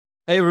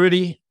Hey,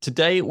 Rudy.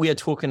 Today we are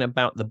talking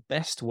about the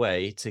best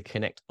way to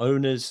connect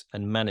owners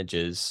and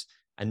managers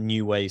and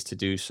new ways to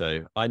do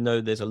so. I know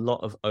there's a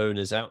lot of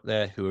owners out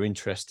there who are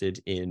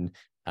interested in,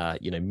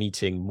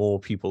 meeting more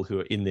people who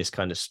are in this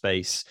kind of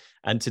space.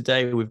 And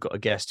today we've got a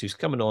guest who's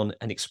coming on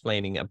and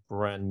explaining a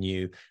brand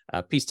new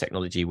piece of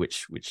technology,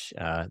 which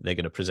they're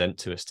going to present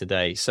to us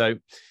today. So,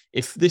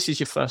 if this is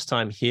your first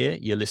time here,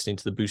 you're listening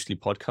to the Boostly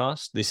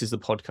podcast. This is the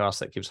podcast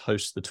that gives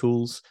hosts the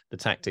tools, the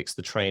tactics,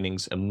 the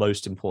trainings, and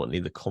most importantly,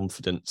 the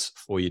confidence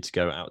for you to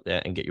go out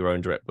there and get your own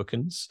direct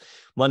bookings.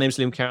 My name is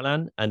Liam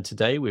Carolan, and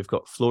today we've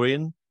got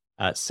Florian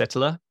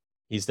Settler.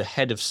 He's the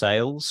head of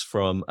sales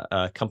from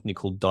a company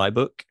called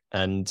Dybook,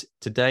 and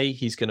today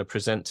he's going to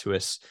present to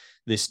us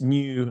this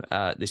new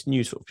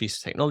sort of piece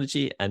of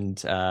technology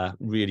and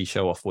really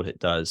show off what it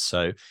does.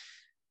 So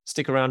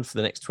stick around for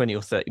the next 20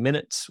 or 30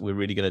 minutes. We're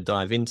really going to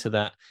dive into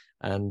that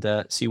and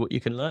see what you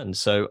can learn.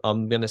 So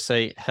I'm going to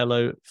say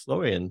hello,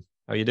 Florian.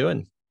 How are you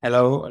doing?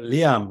 Hello,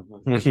 Liam.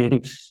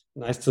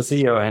 Nice to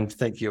see you, and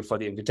thank you for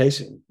the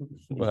invitation.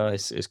 Well,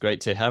 it's great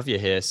to have you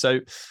here.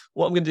 So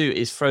what I'm going to do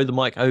is throw the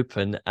mic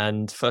open.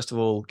 And first of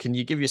all, can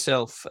you give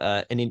yourself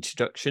an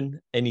introduction,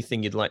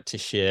 anything you'd like to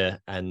share,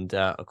 and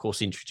of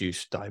course,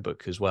 introduce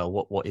Dybook as well.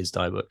 What is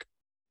Dybook?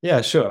 Yeah,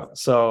 sure.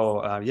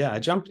 So, I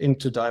jumped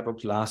into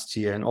Dybook last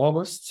year in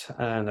August,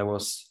 and I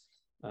was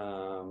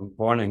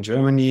born in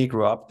Germany,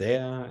 grew up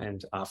there,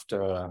 and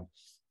after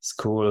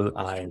school,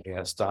 I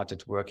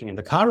started working in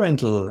the car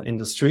rental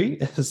industry.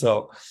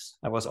 So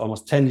I was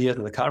almost 10 years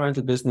in the car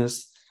rental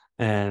business,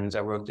 and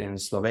I worked in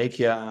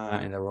Slovakia,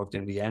 and I worked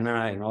in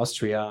Vienna, in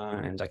Austria,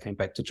 and I came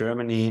back to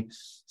Germany.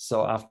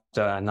 So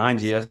after 9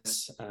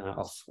 years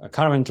of a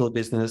car rental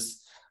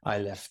business, I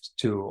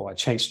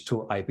changed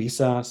to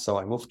Ibiza. So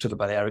I moved to the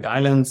Balearic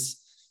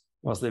Islands,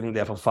 was living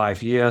there for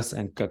 5 years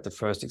and got the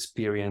first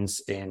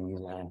experience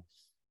in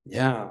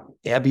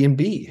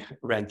Airbnb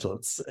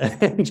rentals.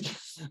 And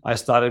I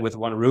started with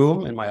one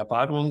room in my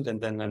apartment and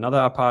then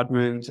another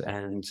apartment.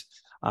 And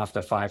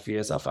after 5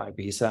 years of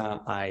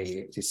Ibiza,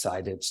 I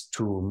decided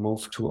to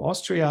move to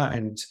Austria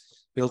and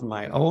build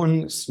my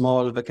own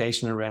small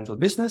vacation rental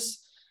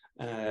business.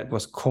 It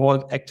was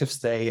called Active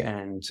Stay,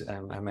 and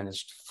I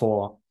managed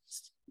four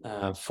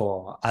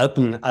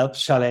Alp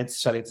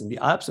chalets in the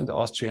Alps, in the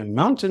Austrian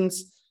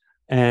mountains.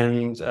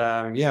 And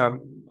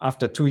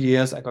after 2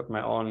 years, I got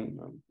my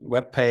own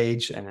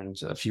webpage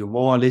and a few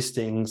more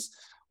listings,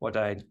 what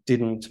I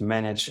didn't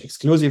manage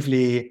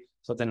exclusively.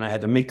 So then I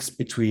had a mix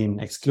between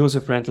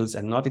exclusive rentals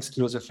and not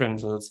exclusive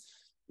rentals.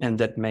 And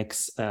that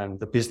makes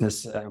the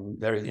business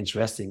very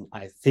interesting,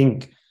 I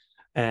think.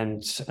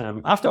 And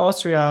after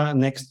Austria,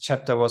 next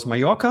chapter was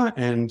Mallorca.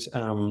 And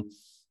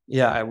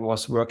I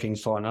was working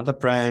for another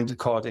brand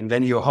called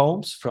Invenio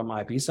Homes from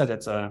Ibiza.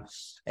 That's a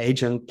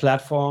agent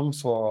platform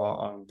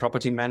for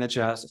property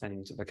managers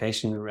and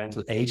vacation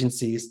rental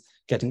agencies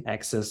getting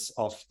access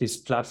of this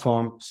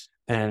platform.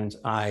 And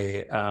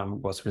I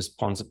was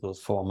responsible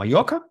for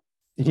Mallorca.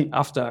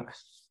 After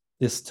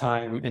this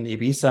time in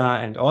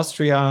Ibiza and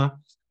Austria,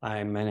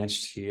 I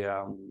managed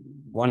here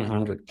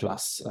 100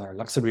 plus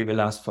luxury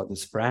villas for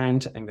this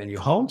brand, Invenio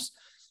Homes.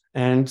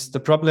 And the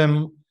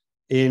problem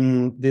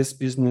in this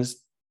business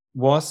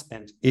was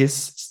and is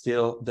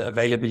still the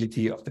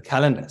availability of the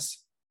calendars.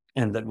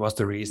 And that was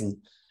the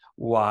reason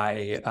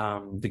why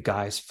the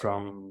guys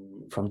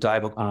from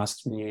Dybook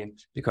asked me,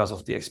 because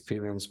of the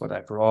experience what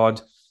I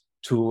brought,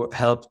 to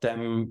help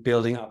them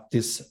building up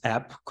this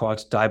app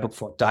called Dybook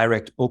for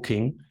direct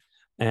booking.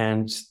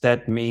 And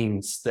that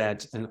means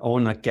that an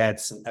owner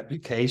gets an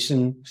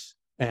application,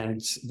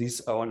 and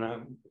this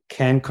owner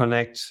can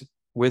connect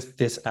with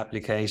this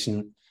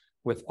application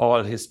with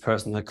all his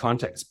personal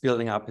contacts,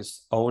 building up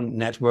his own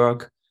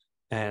network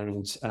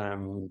and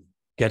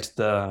get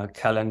the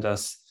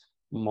calendars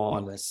more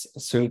or less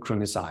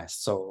synchronized.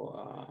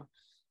 So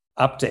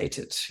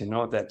updated,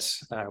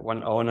 that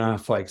one owner,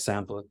 for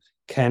example,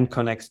 can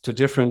connect to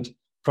different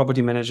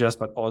property managers,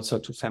 but also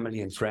to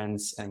family and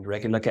friends and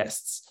regular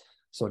guests.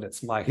 So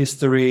that's my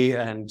history.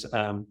 And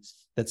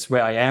that's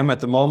where I am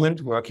at the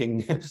moment,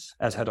 working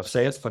as head of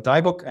sales for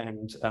Dybook.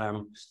 And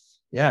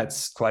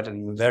it's quite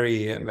a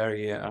very,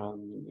 very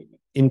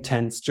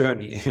intense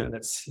journey.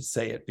 Let's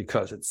say it,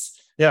 because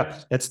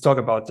let's talk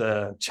about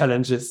the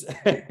challenges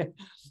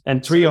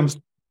and triumphs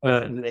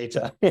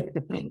later.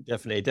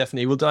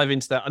 Definitely. We'll dive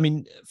into that. I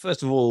mean,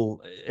 first of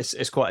all,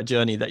 it's quite a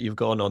journey that you've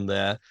gone on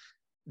there.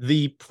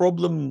 The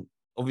problem,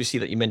 obviously,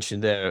 that you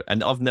mentioned there,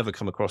 and I've never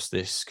come across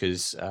this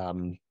because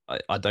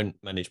I don't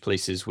manage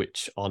places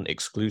which aren't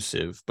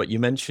exclusive, but you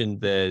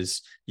mentioned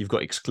you've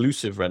got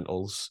exclusive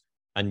rentals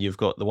and you've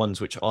got the ones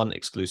which aren't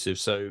exclusive.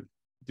 So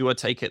do I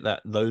take it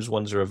that those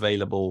ones are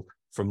available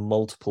from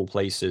multiple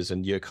places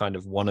and you're kind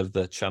of one of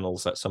the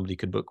channels that somebody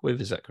could book with?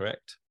 Is that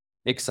correct?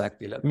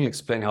 Exactly. Let me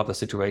explain how the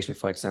situation,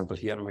 for example,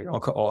 here in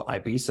Mallorca or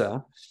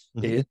Ibiza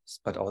is,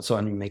 but also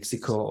in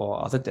Mexico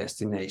or other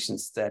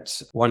destinations,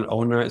 that one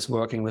owner is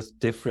working with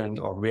different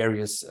or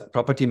various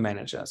property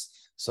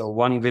managers. So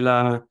one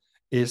villa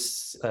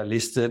is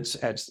listed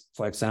at,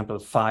 for example,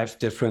 5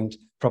 different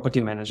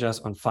property managers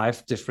on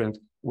 5 different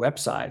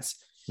websites.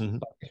 Mm-hmm.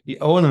 But if the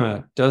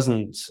owner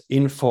doesn't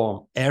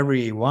inform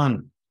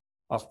everyone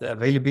of the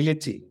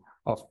availability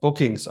of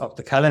bookings of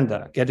the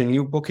calendar, get a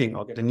new booking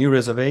or get a new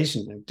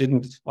reservation,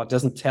 and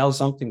doesn't tell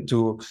something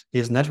to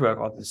his network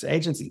or his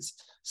agencies,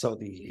 so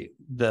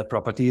the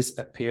properties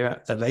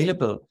appear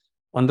available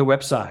on the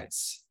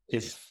websites.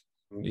 If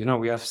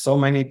we have so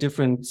many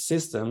different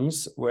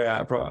systems where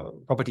a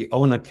property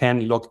owner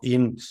can log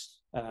in,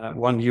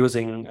 one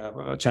using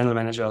a channel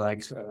manager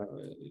like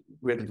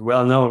with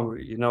well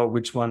known,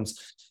 which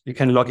ones you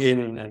can log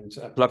in and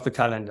block the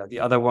calendar. The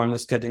other one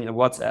is getting a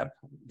WhatsApp.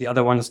 The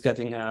other one is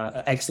getting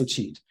an Excel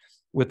sheet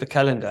with the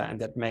calendar,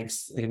 and that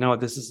makes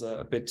this is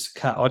a bit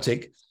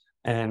chaotic.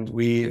 And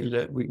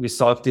we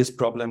solve this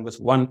problem with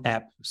one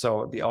app.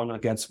 So the owner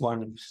gets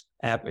one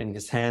app in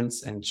his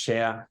hands and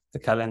share the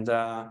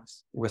calendar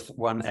with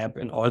one app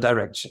in all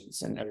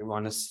directions, and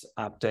everyone is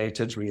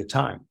updated real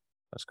time.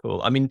 That's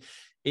cool. I mean,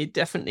 it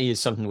definitely is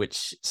something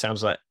which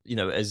sounds like,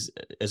 as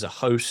a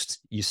host,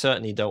 you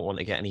certainly don't want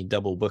to get any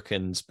double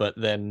bookings, but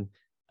then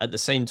at the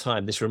same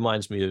time, this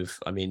reminds me of,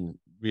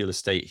 real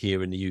estate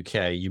here in the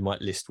UK, you might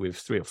list with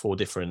 3 or 4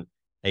 different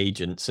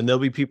agents, and there'll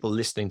be people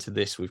listening to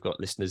this. We've got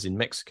listeners in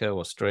Mexico,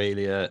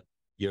 Australia,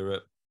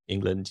 Europe,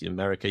 England,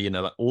 America,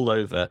 like all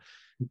over.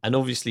 And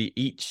obviously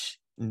each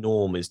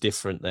norm is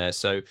different there.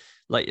 So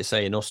like you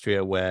say, in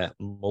Austria, where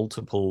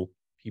multiple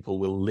people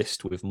will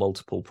list with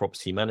multiple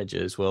property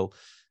managers, well,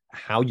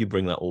 how you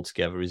bring that all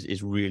together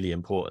is really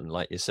important,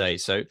 like you say.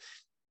 So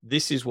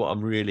this is what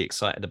I'm really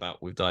excited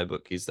about with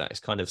Diebook, is that it's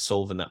kind of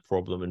solving that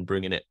problem and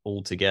bringing it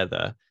all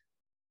together.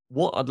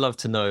 What I'd love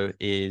to know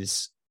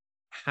is,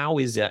 how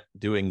is that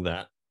doing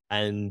that?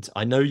 And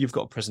I know you've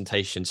got a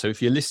presentation. So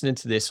if you're listening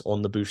to this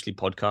on the Boostly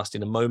podcast,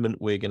 in a moment,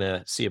 we're going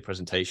to see a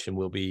presentation.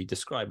 We'll be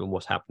describing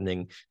what's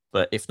happening.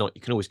 But if not,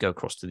 you can always go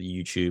across to the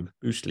YouTube,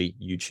 Boostly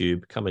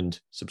YouTube, come and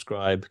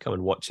subscribe, come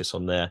and watch us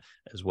on there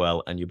as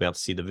well. And you'll be able to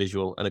see the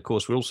visual. And of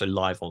course, we're also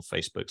live on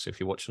Facebook. So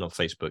if you're watching on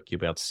Facebook, you'll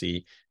be able to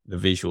see the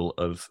visual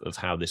of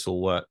how this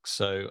all works.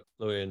 So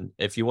Florian,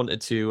 if you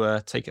wanted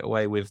to take it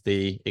away with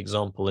the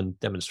example and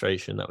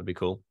demonstration, that would be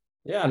cool.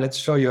 Yeah, let's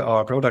show you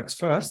our products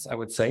first, I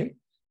would say.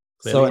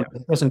 So in the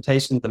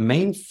presentation, the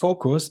main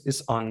focus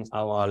is on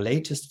our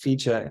latest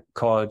feature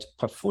called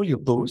Portfolio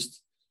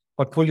Boost.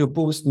 Portfolio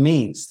Boost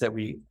means that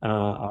we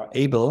are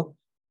able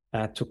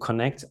to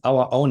connect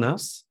our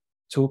owners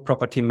to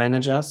property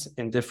managers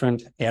in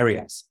different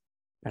areas.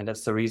 And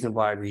that's the reason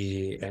why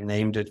we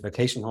named it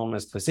Vacation Home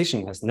as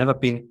Physician. It has never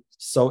been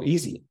so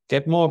easy.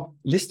 Get more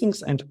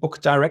listings and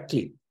book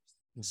directly.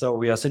 So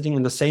we are sitting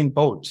in the same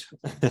boat.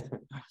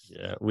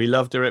 Yeah, we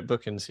love direct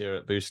bookings here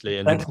at Boostly.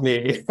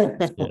 Exactly.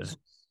 Yeah.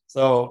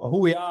 So who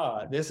we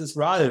are, this is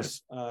Ralph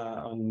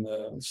on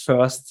the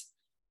first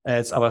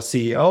as our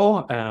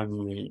CEO.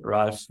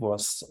 Ralph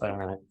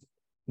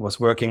was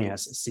working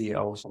as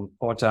CEO from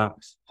Porta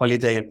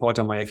Holiday and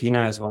Porta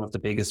Mallorquina, is one of the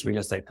biggest real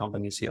estate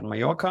companies here on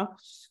Mallorca.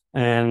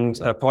 And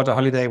Porta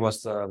Holiday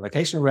was the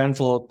vacation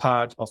rental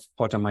part of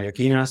Porta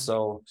Mallorquina,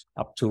 so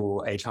up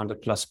to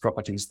 800 plus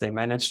properties they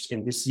managed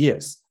in these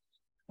years.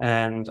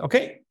 And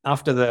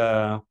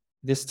after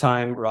this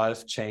time,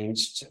 Ralph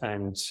changed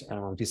and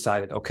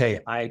decided,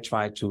 I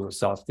try to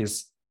solve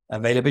this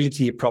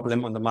availability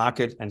problem on the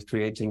market and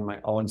creating my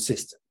own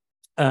system.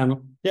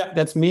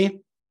 That's me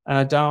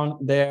down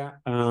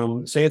there,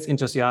 sales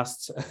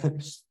enthusiast,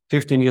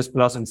 15 years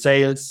plus in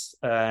sales,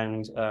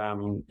 and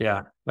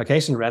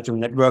vacation rental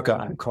networker,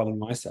 I'm calling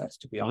myself,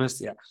 to be honest.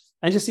 Yeah.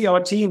 And you see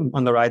our team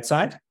on the right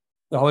side,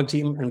 the whole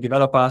team, and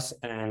developers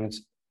and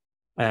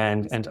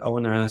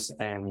owners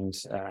and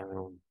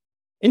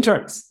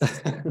interns.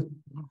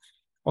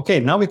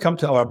 Now we come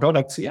to our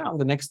products here on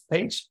the next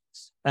page.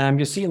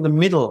 You see in the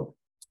middle,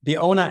 the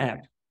owner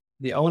app.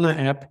 The owner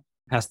app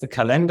has the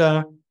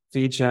calendar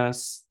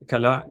features.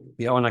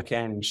 The owner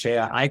can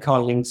share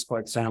iCall links, for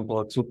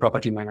example, to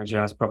property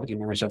managers. Property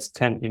managers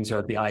can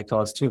insert the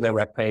iCalls to their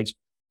web page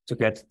to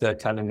get the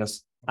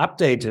calendars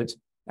updated.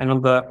 And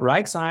on the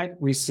right side,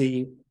 we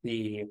see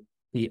the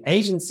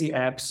agency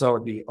app. So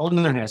the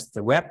owner has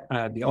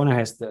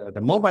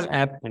the mobile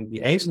app, and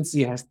the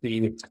agency has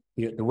the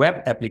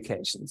web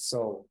application.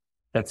 So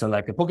that's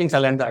like a booking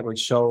calendar. I will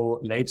show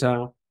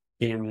later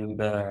in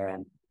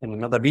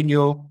another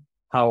video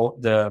how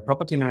the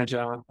property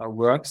manager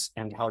works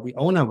and how the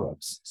owner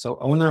works. So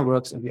owner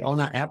works in the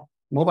owner app,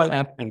 mobile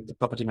app, and the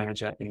property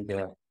manager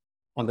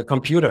on the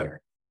computer.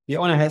 The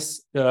owner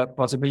has the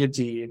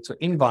possibility to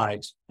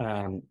invite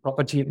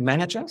property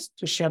managers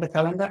to share the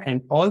calendar,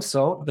 and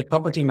also the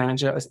property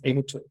manager is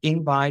able to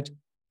invite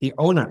the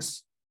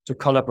owners to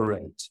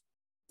collaborate.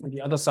 And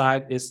the other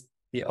side is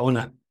the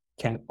owner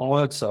can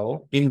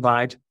also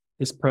invite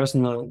his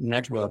personal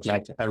network,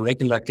 like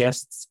regular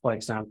guests, for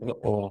example,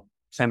 or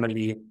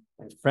family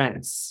and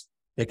friends.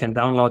 They can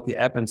download the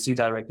app and see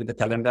directly the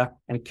calendar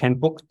and can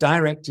book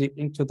directly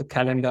into the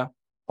calendar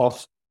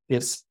of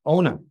this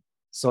owner.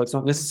 So it's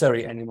not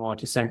necessary anymore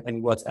to send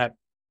any WhatsApp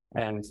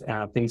and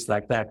things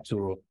like that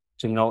to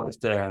to know if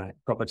the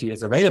property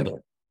is available.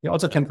 You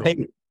also can Cool.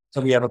 pay.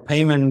 So we have a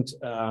payment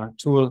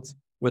tool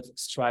with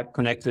Stripe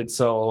connected.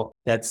 So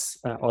that's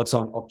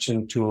also an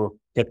option to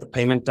get the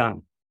payment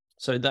done.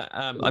 So that,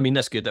 I mean,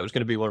 that's good. That was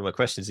going to be one of my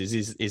questions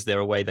is there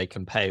a way they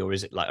can pay, or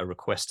is it like a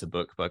request to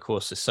book? But of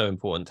course, it's so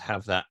important to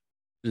have that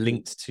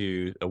linked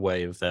to a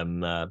way of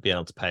them being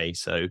able to pay.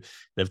 So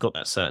they've got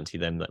that certainty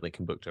then that they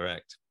can book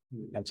direct.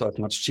 And so it's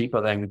much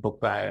cheaper than book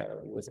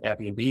with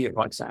Airbnb,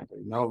 for example.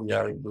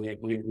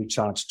 We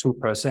charge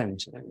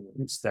 2%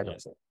 instead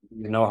of,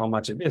 how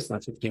much it is,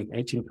 not 15,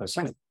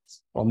 18%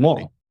 or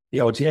more, the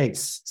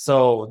OTAs.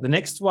 So the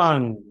next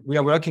one, we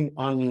are working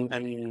on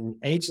an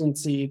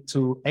agency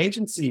to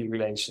agency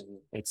relation.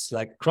 It's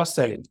like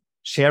cross-selling,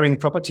 sharing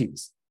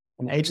properties.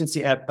 An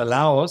agency app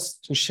allows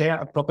to share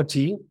a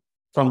property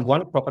from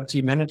one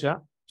property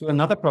manager to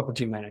another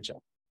property manager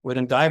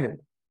within Diving.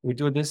 We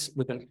do this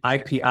with an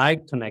API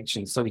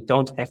connection, so we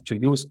don't have to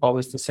use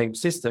always the same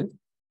system.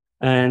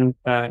 And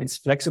it's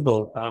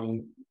flexible.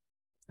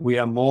 We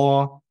are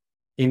more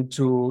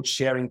into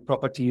sharing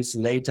properties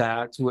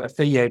later to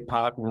affiliate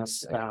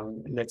partners.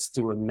 Let's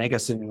do a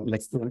magazine,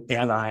 let's do an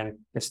airline,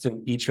 let's do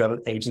an e-travel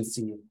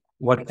agency,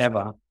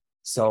 whatever.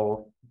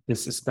 So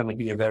this is going to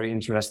be a very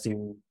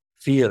interesting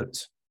field.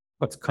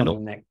 What's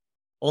coming next?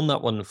 On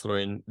that one,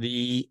 Florian,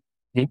 the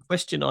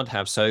question I'd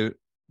have, so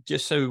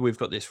just so we've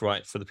got this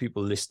right for the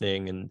people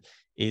listening, and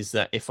is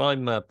that if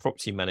I'm a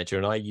property manager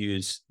and I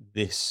use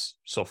this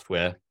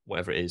software,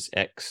 whatever it is,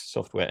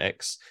 software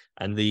X,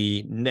 and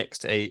the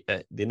next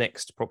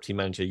property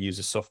manager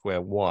uses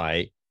software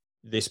Y,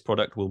 this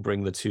product will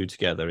bring the two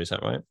together. Is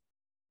that right?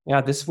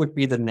 Yeah, this would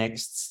be the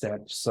next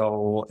step.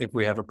 So if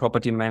we have a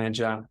property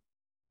manager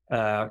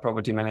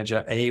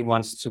A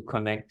wants to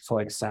connect, for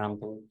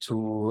example,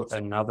 to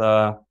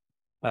another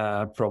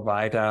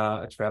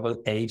provider, a travel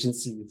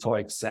agency, for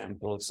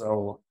example.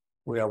 So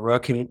we are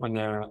working on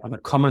a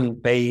common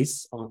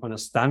base, on a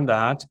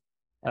standard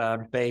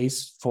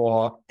base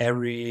for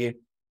every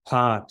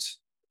part.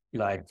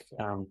 Like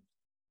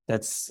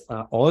that's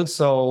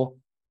also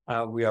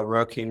we are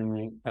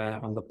working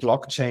on the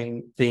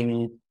blockchain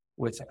thing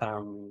with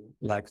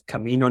like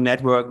Camino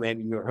Network.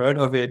 Maybe you heard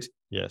of it.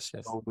 Yes.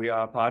 So we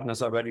are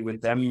partners already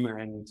with them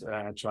and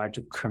try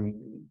to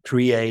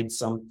create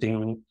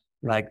something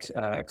like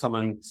a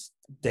common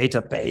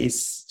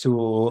database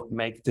to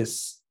make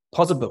this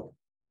possible.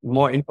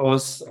 More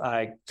infos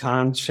I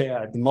can't share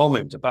at the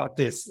moment about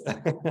this.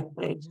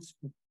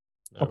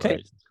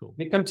 Okay, cool.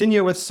 We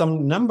continue with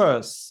some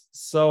numbers.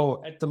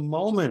 So at the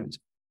moment,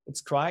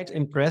 it's quite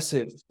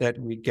impressive that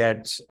we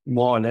get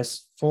more or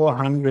less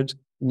 400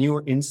 new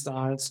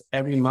installs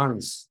every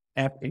month,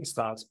 app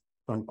installs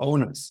from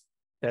owners.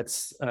 That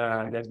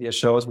here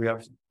shows we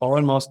have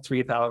almost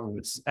 3,000.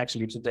 It's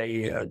actually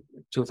today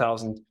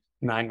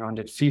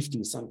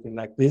 2,950, something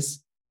like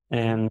this.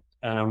 And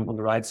on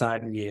the right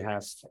side, we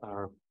have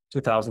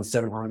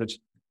 2,700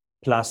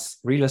 plus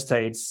real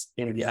estates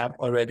in the app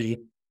already.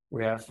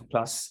 We have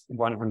plus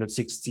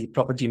 160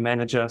 property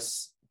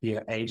managers, the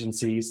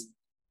agencies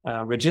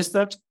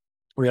registered.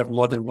 We have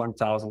more than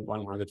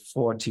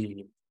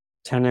 1,140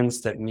 tenants.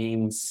 That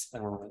means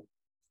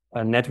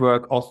a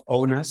network of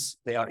owners.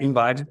 They are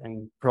invited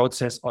and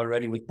processed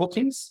already with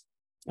bookings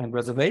and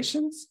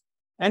reservations.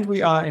 And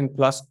we are in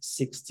plus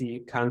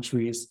 60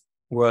 countries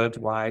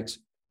worldwide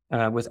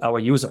with our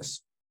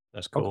users.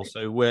 That's cool. Okay.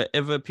 So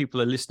wherever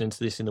people are listening to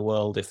this in the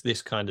world, if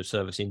this kind of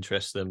service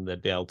interests them, they'd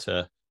be able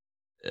to,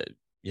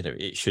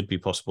 it should be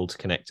possible to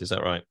connect. Is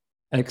that right?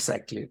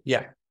 Exactly.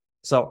 Yeah.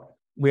 So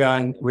we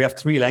have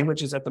 3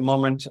 languages at the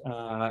moment.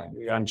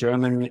 We are in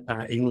German,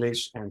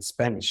 English, and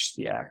Spanish.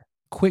 Yeah.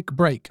 Quick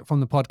break from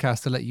the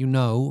podcast to let you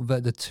know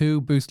that the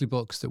 2 Boostly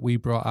books that we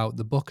brought out,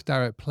 the Book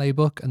Direct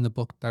Playbook and the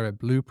Book Direct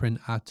Blueprint,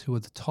 are 2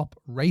 of the top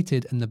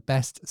rated and the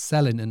best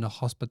selling in the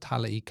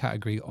hospitality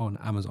category on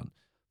Amazon.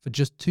 For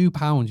just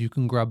 £2, you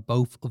can grab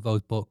both of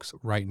those books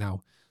right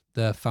now.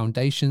 The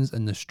foundations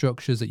and the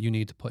structures that you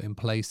need to put in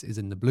place is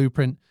in the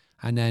Blueprint.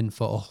 And then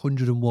for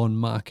 101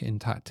 marketing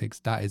tactics,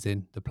 that is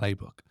in the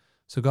Playbook.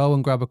 So go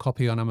and grab a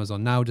copy on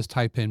Amazon now. Just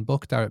type in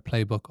Book Direct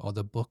Playbook or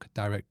the Book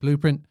Direct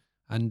Blueprint,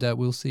 and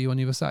we'll see you on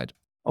either side.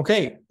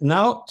 Okay,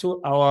 now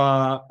to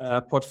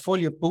our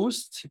portfolio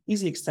boost.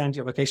 Easy extend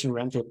your vacation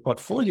rental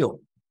portfolio.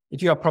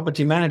 If you are a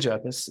property manager,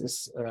 this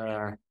is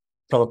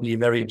probably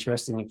very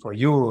interesting for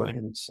you,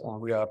 and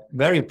we are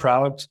very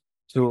proud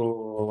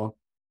to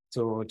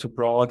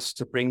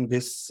bring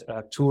this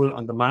tool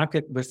on the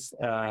market with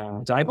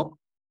Divo.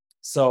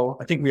 So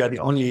I think we are the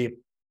only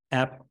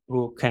app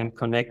who can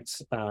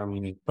connect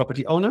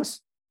property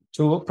owners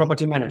to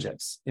property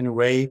managers in a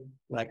way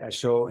like I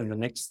show in the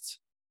next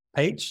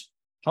page.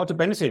 How to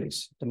benefit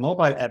the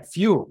mobile app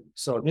view.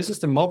 So this is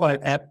the mobile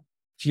app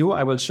view.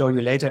 I will show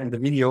you later in the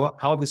video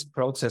how this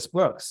process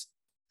works.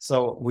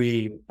 So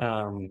we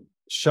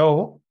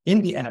show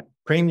in the app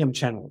premium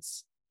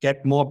channels,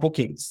 get more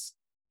bookings.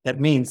 That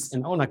means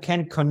an owner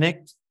can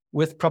connect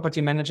with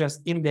property managers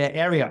in their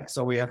area.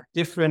 So we have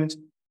different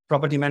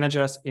property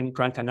managers in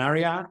Gran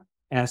Canaria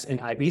as in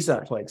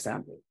Ibiza, for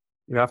example.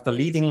 You have the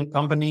leading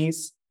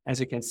companies, as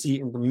you can see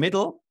in the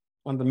middle,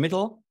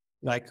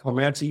 like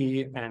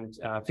Homerity and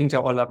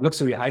Finta Orlab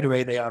Luxury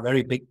Hideaway. They are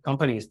very big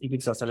companies.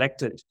 Ibiza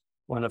Selected,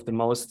 one of the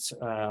most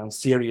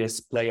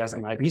serious players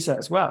in Ibiza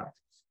as well.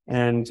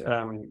 And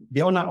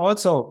the owner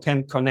also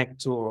can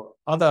connect to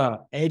other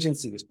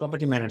agencies,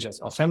 property managers,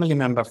 or family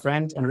member,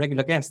 friend, and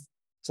regular guest.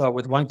 So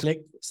with one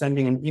click,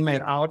 sending an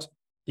email out,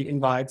 he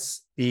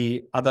invites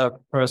the other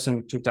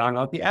person to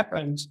download the app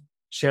and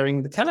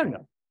sharing the calendar.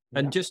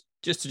 And just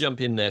to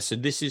jump in there, so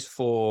this is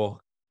for,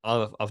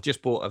 I've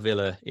just bought a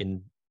villa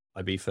in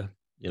Ibiza,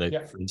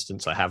 for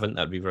instance. I haven't.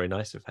 That'd be very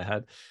nice if I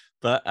had.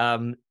 But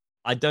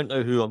I don't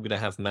know who I'm going to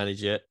have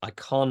manage it. I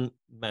can't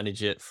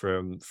manage it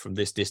from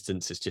this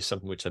distance. It's just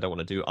something which I don't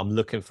want to do. I'm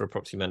looking for a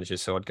property manager.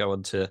 So I'd go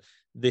onto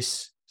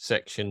this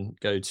section,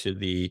 go to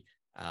the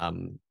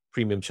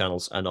premium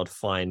channels, and I'd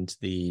find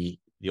the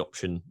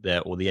option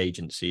there, or the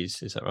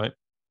agencies. Is that right?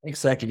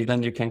 Exactly.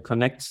 Then you can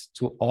connect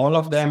to all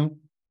of them,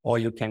 or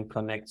you can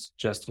connect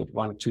just with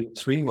 1, 2,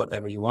 3,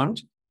 whatever you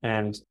want,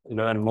 and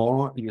learn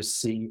more. You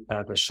see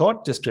the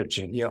short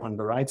description here on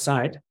the right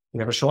side. We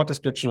have a short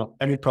description of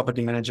every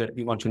property manager.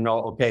 You want to know,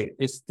 okay,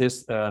 is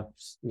this a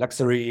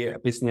luxury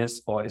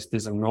business, or is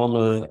this a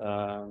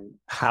normal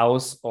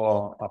house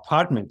or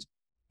apartment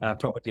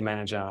property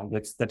manager?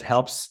 That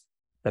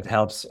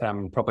helps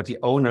property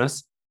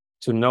owners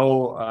to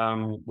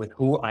know with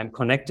who I'm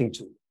connecting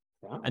to.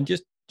 Yeah? And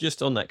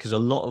just on that, because a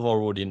lot of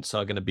our audience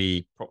are going to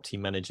be property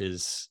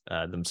managers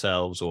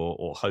themselves,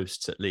 or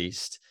hosts at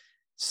least.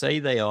 Say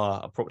they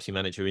are a property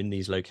manager in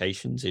these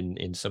locations,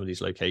 in some of these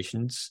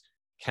locations.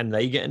 Can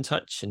they get in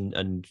touch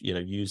and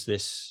use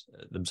this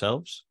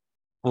themselves?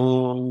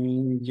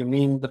 You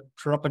mean the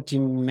property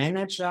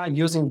manager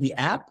using the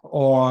app,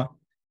 or?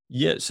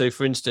 Yeah. So,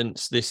 for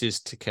instance, this is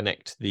to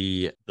connect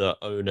the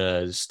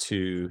owners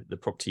to the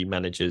property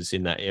managers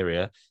in that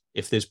area.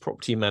 If there's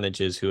property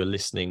managers who are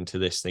listening to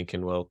this,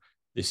 thinking, "Well,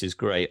 this is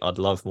great. I'd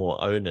love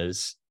more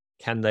owners."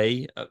 Can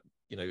they?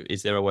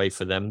 Is there a way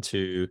for them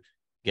to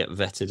get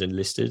vetted and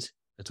listed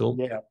at all?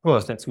 Yeah, of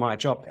course. That's my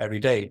job every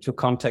day, to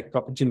contact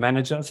property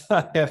managers.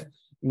 I have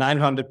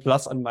 900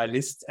 plus on my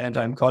list, and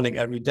I'm calling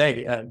every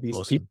day these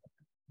Awesome. people.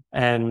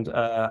 And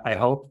I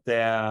hope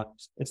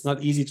it's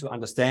not easy to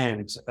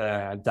understand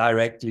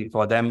directly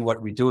for them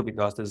what we do,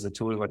 because there's a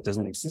tool that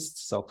doesn't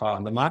exist so far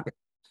on the market,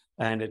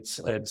 and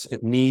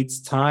it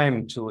needs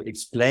time to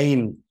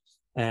explain.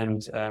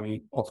 And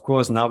of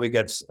course, now we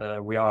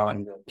are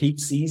in the peak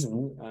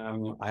season.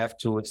 I have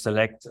to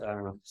select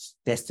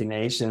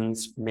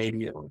destinations,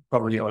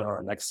 probably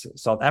or like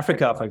South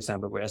Africa, for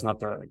example, where it's not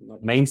the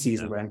main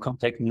season. We're in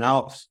contact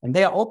now, and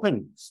they are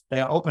open.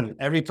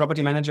 Every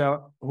property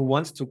manager who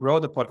wants to grow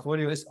the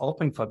portfolio is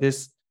open for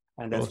this,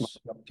 and that's my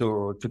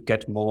job to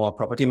get more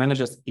property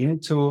managers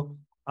into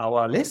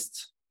our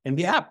list in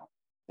the app.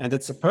 And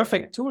it's a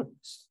perfect tool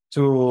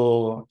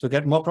to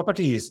get more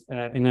properties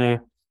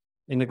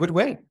in a good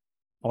way,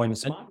 or in a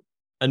smart.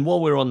 And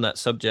while we're on that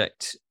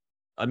subject,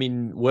 I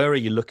mean, where are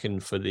you looking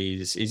for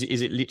these?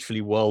 Is it literally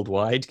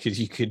worldwide? Because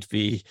you could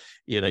be,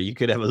 you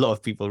could have a lot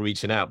of people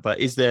reaching out, but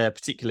is there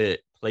particular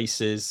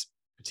places,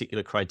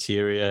 particular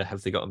criteria?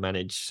 Have they got to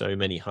manage so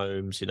many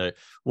homes?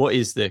 What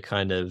is the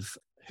kind of,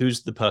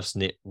 who's the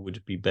person it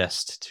would be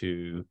best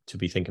to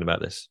be thinking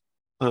about this?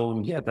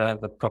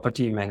 The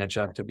property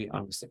manager, to be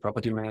honest. The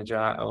property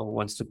manager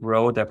wants to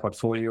grow their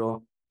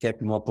portfolio,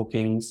 get more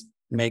bookings,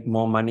 make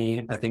more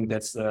money. I think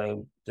that's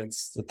the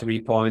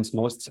 3 points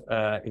most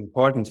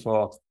important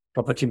for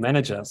property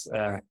managers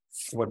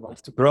who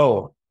want to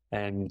grow.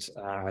 And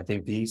I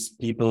think these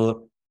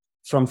people,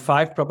 from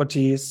 5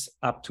 properties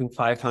up to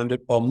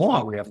 500 or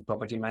more, we have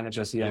property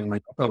managers here in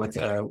Mallorca with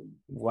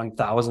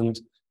 1,000.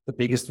 The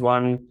biggest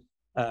one,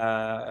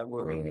 Finca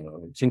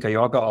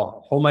Yorga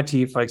or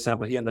Homerity, for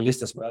example, here on the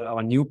list as well.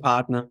 Our new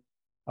partner,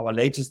 our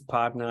latest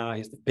partner,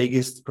 is the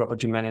biggest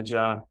property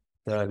manager,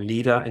 the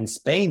leader in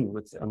Spain,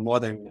 with more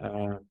than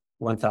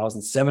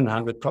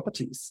 1,700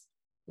 properties.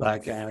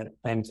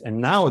 And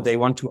now they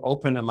want to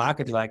open a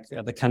market like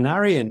the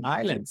Canary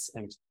Islands.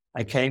 And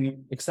I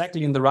came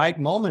exactly in the right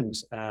moment,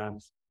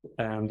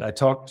 and I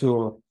talked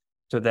to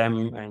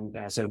them, and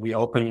I said, we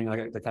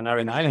open the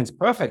Canary Islands.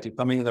 Perfect, you're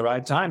coming in the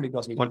right time,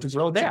 because we want to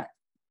grow there.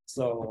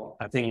 So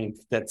I think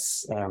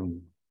that's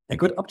a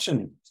good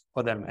option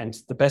for them. And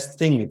the best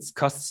thing, it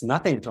costs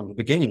nothing from the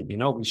beginning.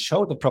 We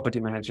show the property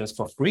managers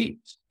for free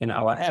in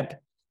our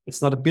app.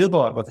 It's not a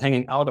billboard but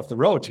hanging out of the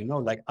road,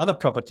 like other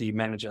property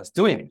managers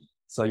doing.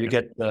 So you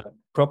get the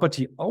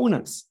property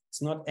owners.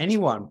 It's not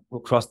anyone who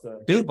crossed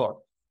the billboard.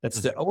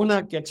 That's the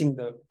owner getting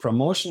the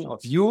promotion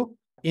of you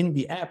in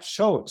the app,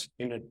 showed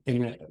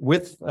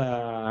with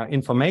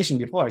information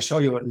before. I show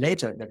you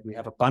later that we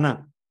have a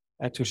banner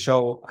to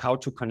show how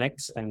to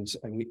connect, and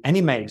we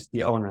animate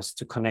the owners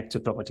to connect to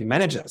property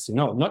managers,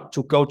 not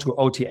to go to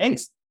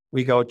OTAs.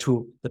 We go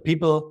to the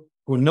people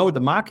who know the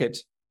market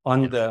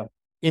in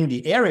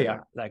the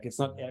area. Like, it's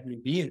not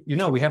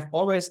Airbnb. We have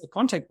always a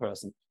contact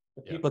person,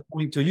 the people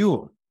coming to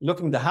you,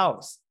 looking the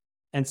house.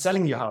 and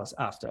selling your house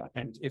after.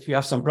 And if you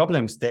have some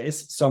problems, there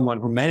is someone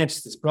who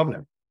manages this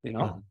problem, you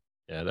know?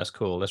 Yeah, that's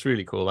cool. That's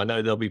really cool. I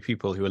know there'll be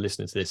people who are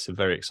listening to this are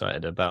very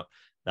excited about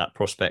that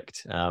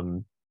prospect,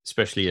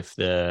 especially if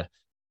they're,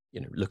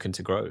 looking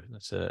to grow.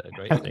 That's a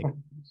great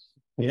thing.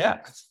 Yeah.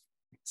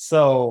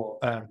 So,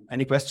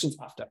 any questions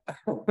after?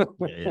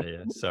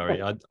 Yeah.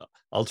 Sorry,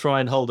 I'll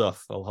try and hold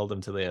off. I'll hold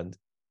them till the end.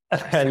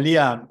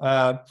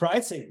 Liam,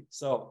 pricing.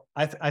 So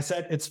I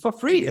said it's for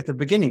free at the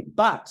beginning,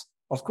 but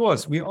of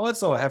course we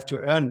also have to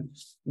earn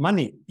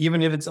money,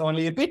 even if it's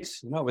only a bit.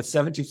 With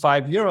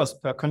 75 euros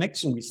per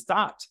connection we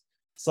start.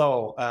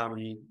 So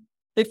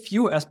if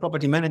you as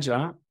property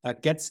manager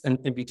gets an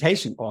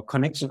invitation or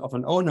connection of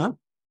an owner,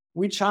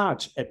 we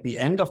charge at the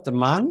end of the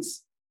month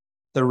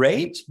the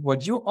rate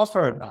what you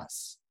offered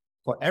us.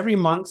 For every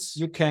month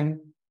you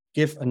can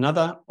give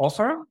another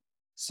offer.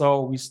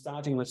 So we're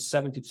starting with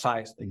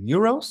 75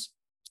 euros,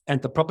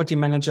 and the property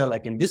manager,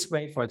 like in this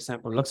way, for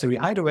example, Luxury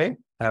Hideaway,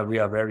 we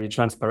are very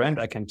transparent.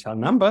 I can tell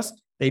numbers.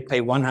 They pay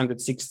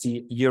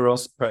 160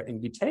 euros per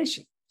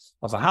invitation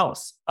of a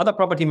house. Other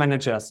property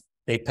managers,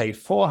 they pay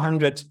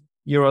 400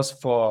 euros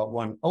for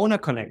one owner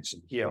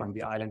connection here on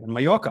the island in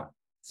Mallorca.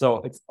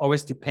 So it's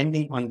always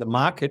depending on the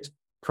market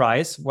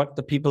price, what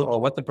the people or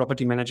what the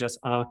property managers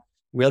are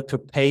willing to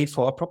pay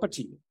for a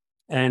property.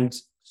 And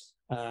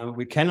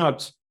we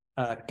cannot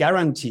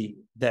guarantee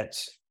that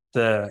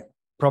the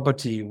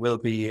property will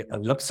be a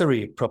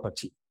luxury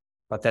property,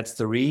 but that's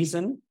the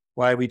reason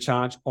why we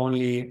charge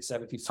only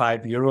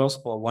 75 euros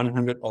or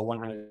 100 or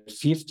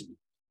 150,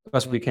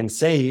 because we can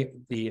say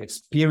the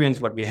experience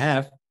what we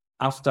have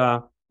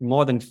after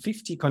more than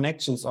 50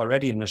 connections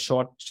already in a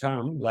short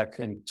term, like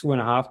in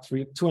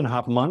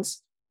 2.5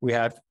 months, we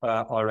have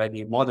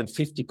already more than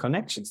 50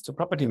 connections to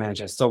property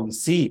managers. So we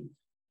see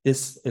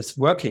this is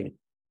working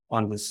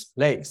on this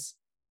place.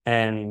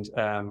 And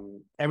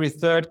every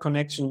third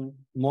connection,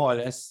 more or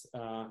less,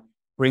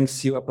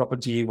 brings you a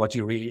property, what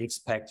you really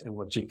expect and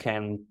what you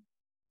can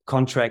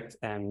contract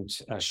and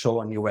show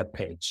on your web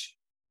page.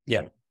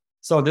 Yeah.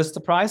 So this is the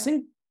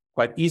pricing,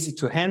 quite easy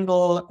to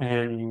handle.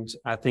 And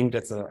I think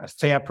that's a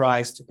fair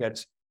price to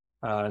get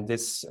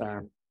this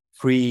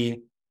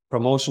free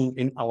promotion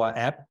in our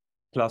app,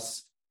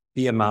 plus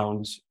the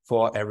amount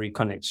for every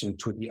connection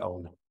to the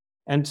owner.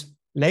 And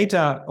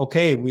later,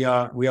 okay, we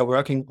are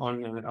working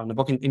on the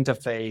booking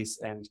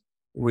interface, and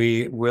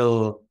we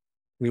will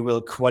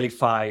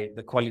qualify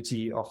the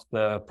quality of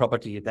the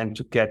property, then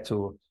to get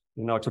to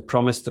to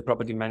promise the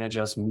property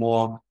managers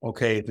more.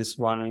 Okay, this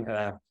one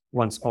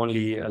wants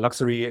only a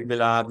luxury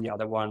villa, the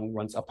other one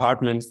wants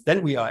apartments.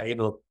 Then we are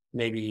able,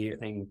 maybe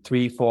in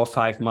 3, 4,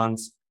 5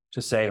 months,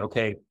 to say,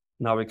 okay,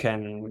 now we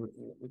can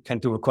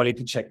do a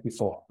quality check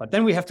before, but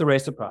then we have to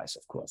raise the price,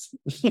 of course.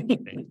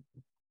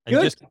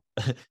 And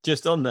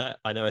just on that,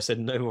 I know I said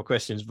no more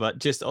questions, but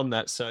just on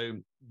that, so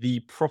the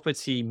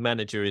property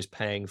manager is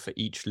paying for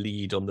each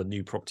lead on the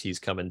new properties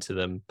coming to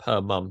them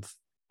per month.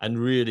 And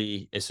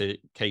really, it's a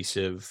case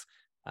of,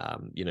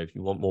 if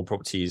you want more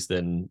properties,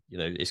 then,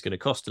 it's going to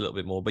cost a little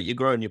bit more, but you're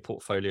growing your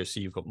portfolio, so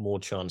you've got more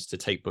chance to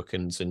take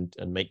bookings and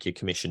make your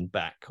commission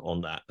back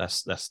on that.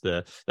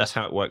 That's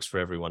how it works for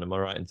everyone. Am I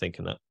right in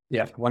thinking that?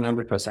 Yeah,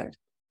 100%.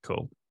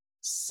 Cool.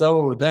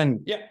 So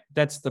then,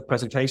 that's the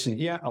presentation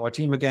here, our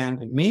team again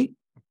and me.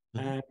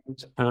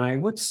 And I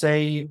would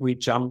say we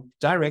jump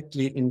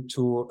directly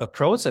into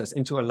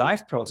a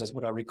live process,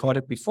 what I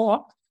recorded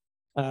before,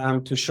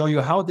 to show you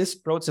how this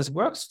process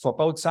works for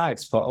both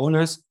sides, for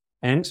owners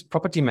and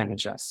property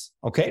managers.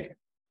 Okay.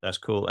 That's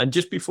cool. And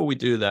just before we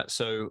do that,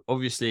 so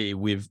obviously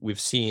we've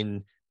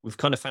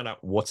kind of found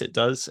out what it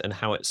does and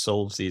how it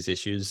solves these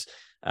issues.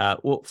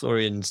 What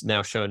Florian's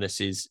now shown us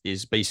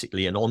is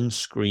basically an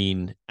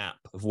on-screen app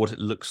of what it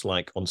looks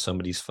like on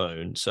somebody's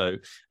phone. So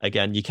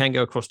again, you can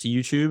go across to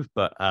YouTube,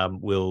 but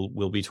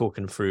we'll be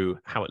talking through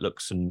how it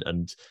looks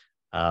and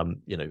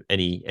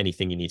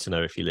anything you need to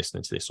know if you're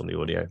listening to this on the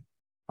audio.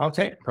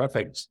 Okay,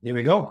 perfect. Here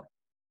we go.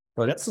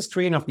 So that's the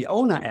screen of the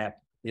owner app.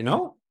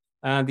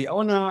 The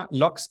owner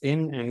logs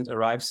in and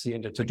arrives here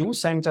in the to-do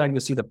center. You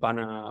see the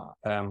banner,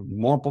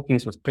 more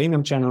bookings with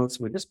premium channels.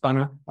 With this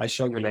banner, I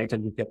show you later,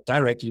 you get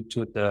directly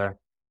to the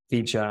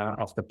feature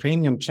of the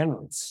premium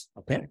channels.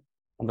 Okay.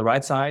 On the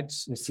right side,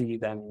 you see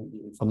then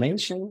the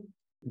information,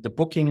 the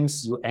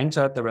bookings, you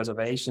enter the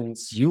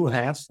reservations you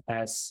have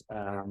as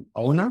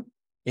owner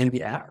in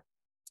the app.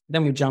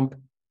 Then we jump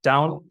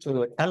down to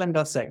the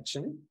calendar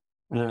section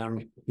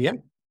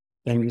here.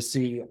 Then you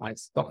see, I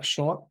stop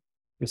short.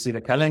 You see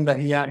the calendar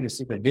here, you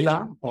see the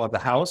villa or the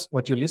house,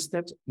 what you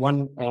listed.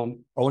 One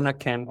owner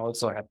can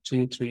also have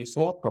 2, 3,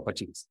 4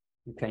 properties.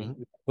 You can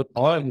put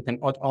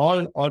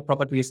all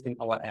properties in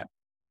our app.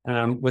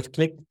 With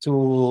click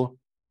to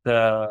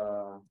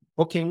the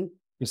booking,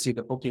 you see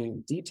the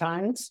booking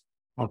details.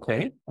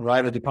 Okay,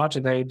 arrival,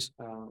 departure date,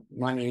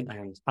 money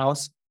and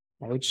house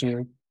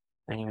origin.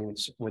 And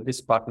with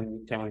this button,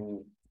 you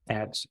can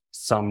add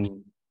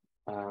some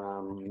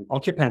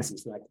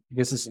occupancies, like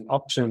this is an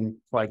option,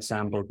 for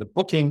example, the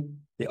booking,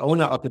 the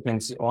owner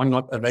occupancy or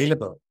not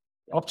available.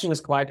 option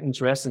is quite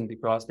interesting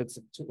because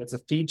it's a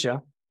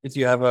feature. If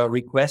you have a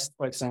request,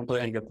 for example,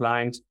 and your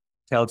client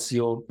tells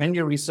you, can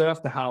you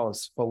reserve the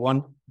house for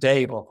 1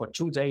 day or for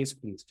 2 days,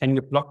 please? Can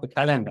you block the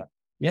calendar?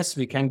 Yes,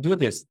 we can do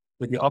this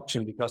with the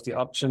option because the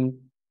option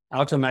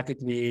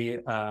automatically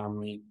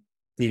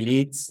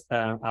deletes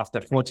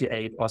after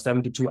 48 or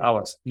 72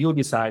 hours. You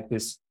decide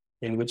this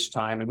in which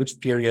time, in which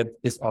period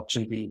this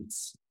option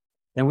deletes.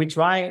 Then we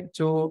try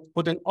to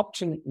put an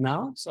option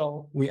now.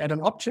 So we add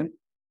an option.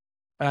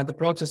 The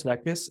process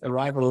like this: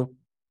 arrival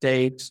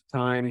date,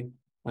 time,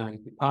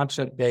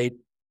 departure date,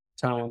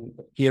 time,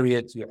 the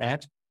period you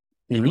add.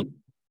 You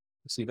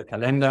see the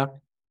calendar,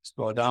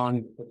 scroll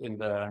down, put in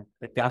the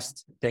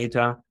guest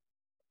data,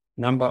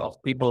 number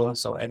of people,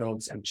 so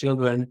adults and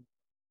children.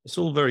 It's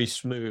all very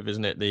smooth,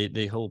 isn't it?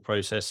 The whole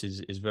process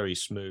is very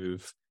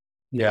smooth.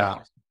 Yeah.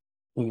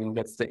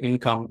 That's the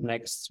income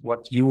next,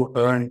 what you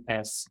earn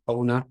as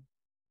owner.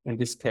 In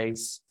this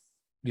case,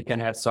 you can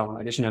have some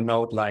additional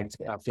note like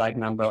a flight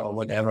number or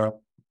whatever,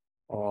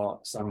 or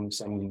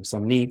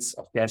some needs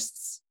of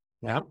guests.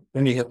 Yeah.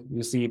 Then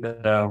you see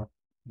the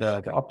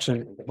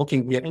option, the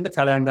booking here in the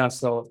calendar.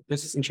 So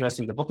this is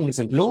interesting. The booking is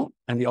in blue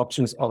and the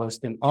option is always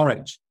in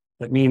orange.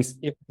 That means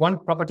if one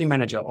property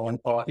manager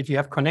or if you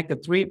have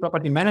connected 3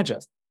 property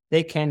managers,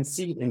 they can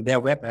see in their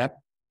web app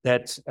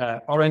that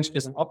orange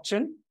is an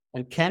option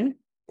and can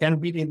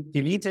be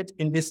deleted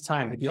in this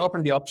time. If you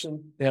open the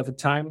option, there's a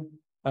time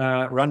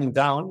running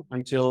down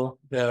until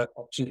the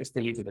option is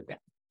deleted again.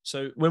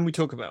 So when we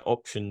talk about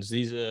options,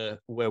 these are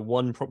where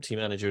one property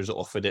manager has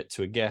offered it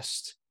to a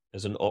guest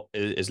as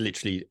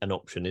literally an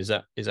option. Is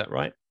that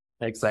right?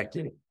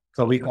 Exactly.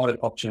 So we call it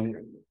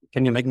option.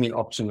 Can you make me an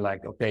option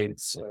like, okay,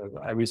 it's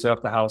I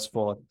reserve the house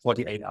for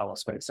 48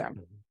 hours, for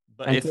example.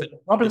 But the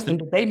problem in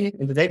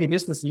the daily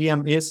business,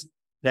 Liam, is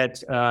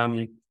that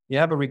you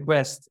have a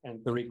request,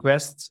 and the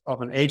request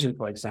of an agent,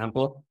 for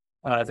example,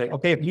 say,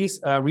 okay, please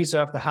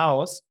reserve the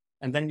house,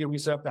 and then you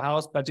reserve the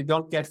house, but you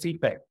don't get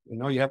feedback.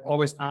 You have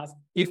always asked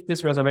if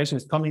this reservation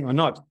is coming or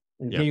not.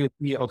 And here you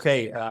see,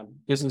 okay,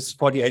 this is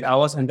 48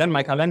 hours, and then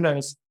my calendar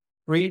is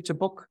free to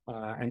book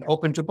and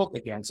open to book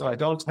again. So I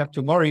don't have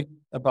to worry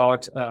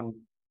about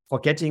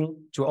forgetting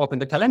to open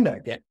the calendar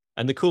again.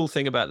 And the cool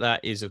thing about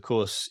that is, of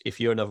course, if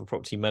you're another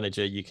property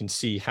manager, you can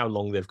see how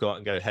long they've got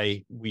and go,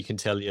 hey, we can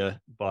tell you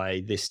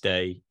by this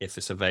day if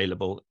it's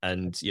available,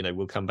 and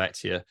we'll come back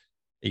to you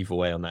either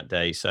way on that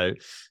day. So,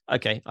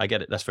 okay, I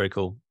get it. That's very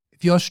cool.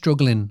 If you're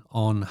struggling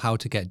on how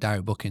to get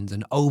direct bookings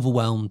and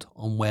overwhelmed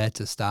on where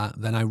to start,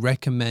 then I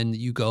recommend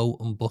you go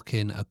and book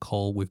in a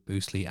call with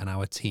Boostly and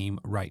our team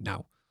right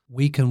now.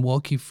 We can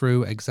walk you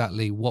through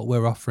exactly what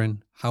we're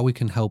offering, how we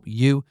can help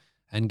you,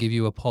 and give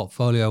you a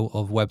portfolio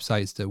of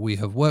websites that we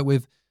have worked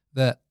with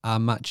that are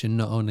matching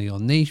not only your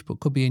niche, but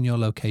could be in your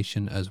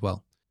location as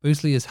well.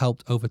 Boostly has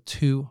helped over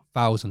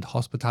 2,000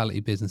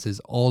 hospitality businesses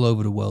all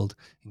over the world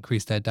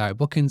increase their direct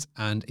bookings.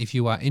 And if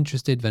you are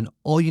interested, then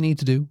all you need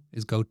to do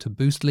is go to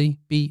Boostly,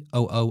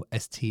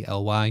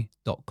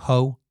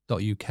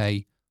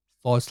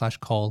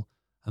 boostly.co.uk/call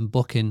and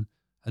book in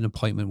an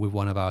appointment with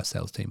one of our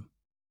sales team.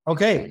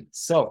 Okay,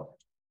 so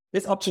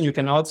this option you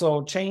can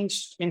also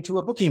change into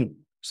a booking.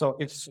 So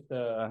if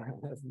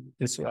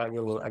this I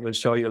will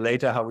show you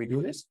later how we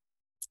do this.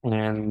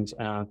 And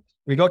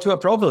we go to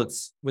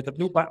approvals with the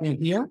blue button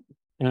here,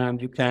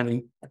 and you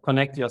can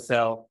connect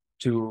yourself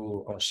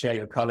to or share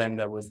your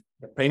calendar with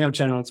the premium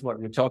channels, what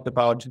we talked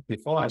about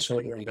before. I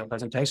showed you in the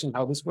presentation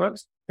how this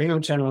works.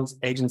 Premium channels,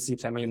 agency,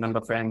 family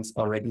member, friends,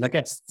 or regular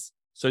guests.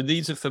 So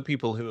these are for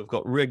people who have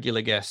got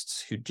regular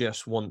guests who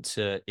just want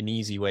an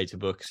easy way to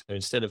book. So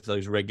instead of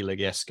those regular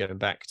guests going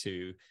back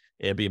to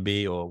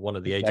Airbnb or one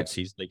of the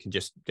agencies, they can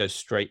just go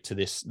straight to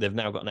this. They've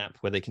now got an app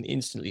where they can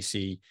instantly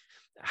see.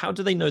 How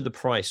do they know the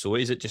price, or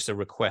is it just a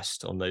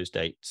request on those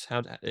dates?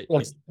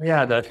 That's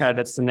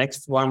the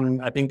next one.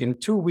 I think in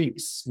 2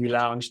 weeks, we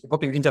launched the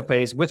booking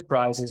interface with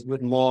prices,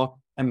 with more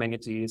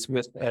amenities,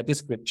 with a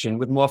description,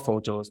 with more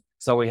photos.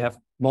 So we have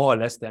more or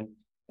less than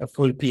a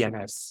full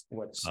PMS,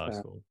 which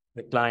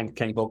the client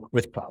can book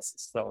with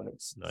prices. So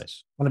it's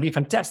nice. Going to be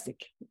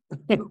fantastic.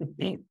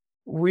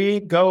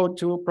 We go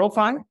to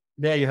profile.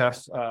 There you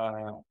have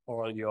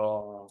all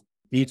your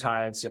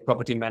details, your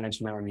property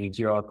management,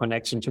 your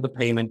connection to the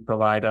payment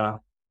provider,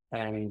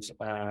 and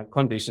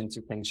conditions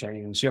you can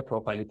change, your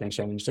profile you can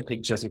change, the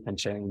pictures you can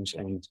change,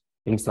 and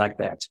things like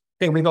that.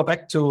 Okay, we go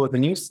back to the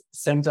news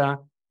center,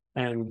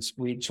 and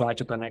we try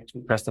to connect.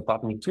 We press the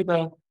button to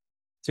the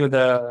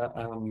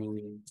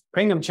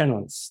premium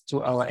channels,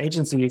 to our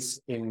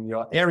agencies in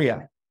your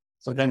area.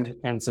 So then you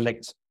can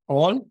select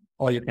all,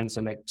 or you can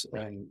select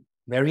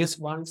various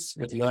ones.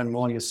 If you learn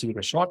more, you see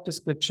the short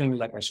description,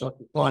 like I showed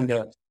before in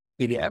the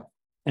PDF.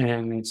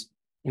 And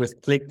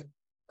with click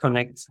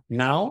connect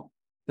now,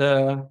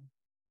 the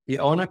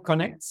owner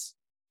connects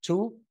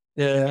to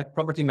the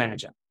property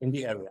manager in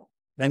the area.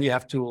 Then you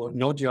have to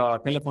note your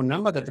telephone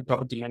number, that the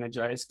property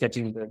manager is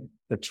getting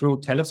the true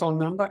telephone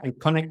number, and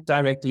connect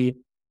directly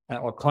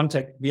or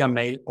contact via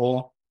mail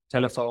or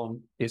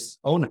telephone his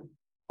owner.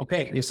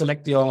 Okay, you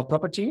select your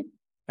property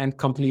and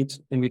complete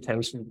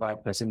invitation by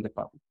pressing the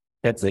button.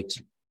 That's it.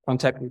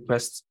 Contact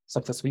request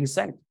successfully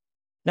sent.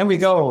 Then we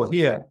go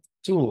here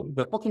to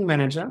the booking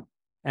manager,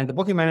 and the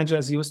booking manager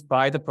is used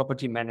by the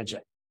property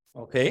manager.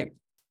 Okay.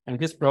 And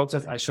this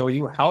process, I show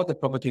you how the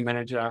property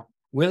manager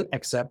will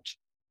accept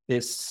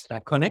this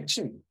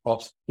connection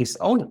of his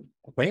owner.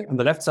 Okay. On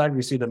the left side,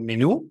 we see the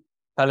menu,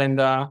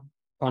 calendar,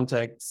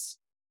 contacts,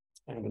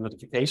 and the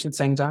notification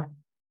center.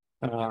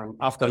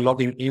 After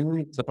logging in,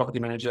 the property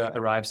manager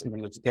arrives in the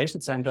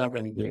notification center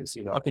when you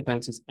see the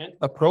occupancies and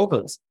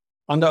approvals.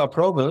 Under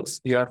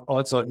approvals, you have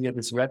also here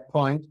this red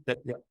point that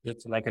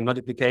it's like a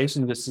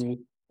notification. You see,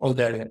 oh,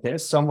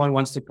 there's someone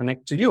wants to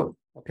connect to you.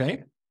 Okay.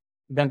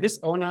 Then this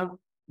owner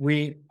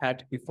we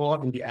had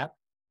before in the app,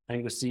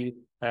 and you see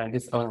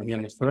this owner here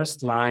in the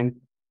first line,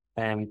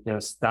 and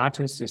the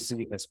status you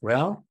see as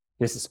well.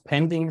 This is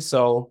pending,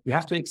 so you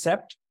have to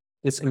accept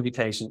this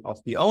invitation of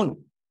the owner.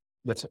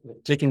 With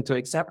clicking to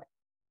accept,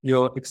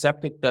 you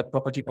accepted the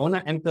property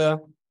owner and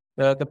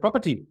the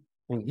property.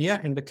 And here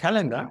in the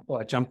calendar,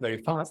 I jumped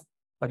very fast,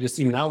 but you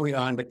see now we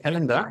are in the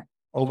calendar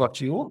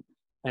overview,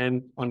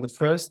 and on the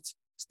first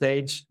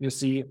stage, you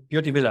see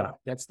Beauty Villa.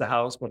 That's the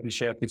house what we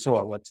shared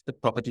before, what the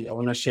property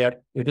owner shared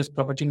with his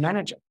property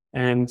manager.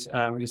 And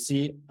you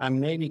see,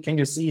 maybe can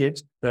you see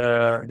it?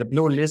 The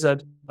blue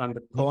lizard on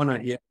the corner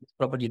here,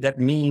 property. That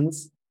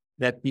means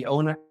that the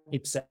owner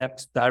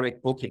accepts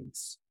direct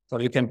bookings. So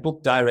you can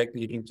book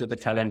directly into the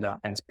calendar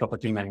and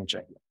property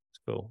manager.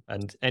 Cool.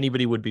 And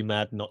anybody would be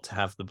mad not to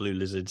have the blue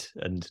lizard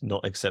and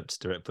not accept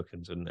direct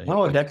bookings, wouldn't they?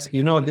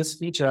 No, this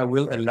feature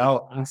will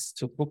allow us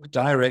to book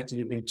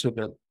directly into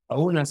the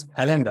owner's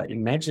calendar.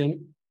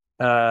 Imagine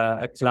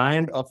a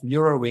client of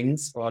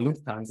Eurowings or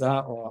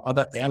Lufthansa or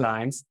other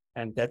airlines,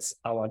 and that's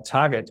our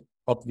target,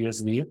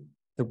 obviously,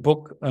 to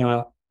book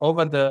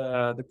over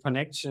the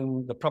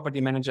connection, the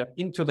property manager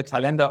into the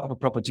calendar of a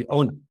property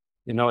owner.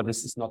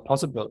 This is not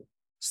possible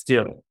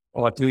still.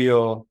 Or do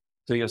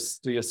you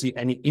see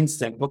any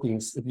instant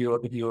bookings? If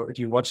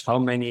you watch how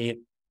many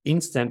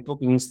instant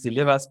bookings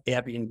delivers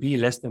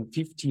Airbnb, less than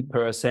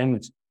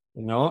 50%,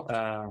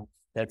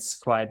 that's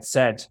quite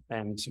sad,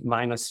 and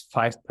minus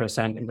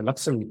 5% in the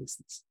luxury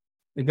business.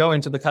 We go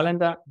into the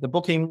calendar, the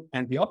booking,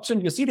 and the option.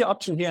 You see the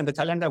option here in the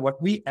calendar,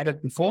 what we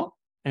added before.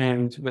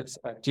 And with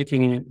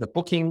clicking the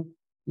booking,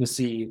 you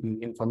see the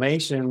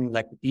information,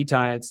 like the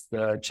details,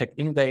 the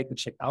check-in date, the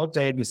check-out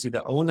date. You see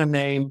the owner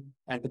name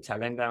and the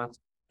calendar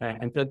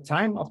and the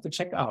time of the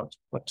checkout.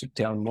 What to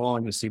tell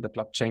more, you see the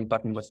blockchain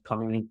button, what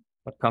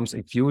comes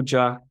in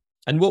future.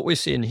 And what we're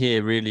seeing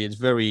here really is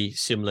very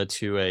similar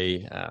to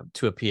a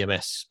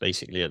PMS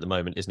basically at the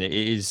moment, isn't it?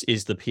 It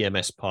is the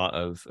PMS part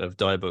of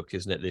Diabook,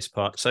 isn't it? This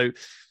part. So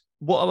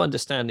what I'm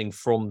understanding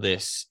from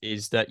this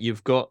is that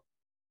you've got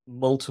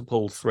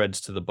multiple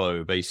threads to the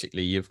bow.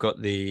 Basically, you've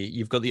got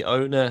the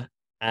owner,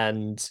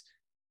 and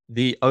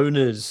the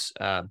owner's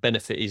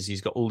benefit is he's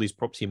got all these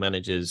property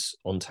managers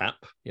on tap.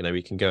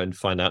 We can go and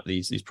find out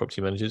these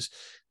property managers.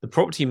 The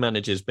property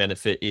manager's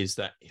benefit is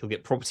that he'll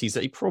get properties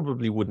that he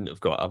probably wouldn't have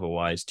got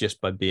otherwise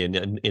just by being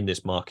in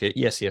this market.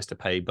 Yes, he has to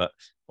pay, but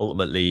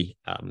ultimately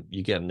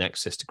you get an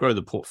access to grow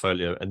the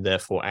portfolio and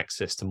therefore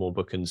access to more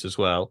bookings as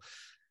well.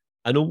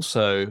 And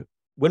also,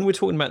 when we're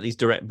talking about these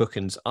direct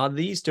bookings, are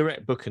these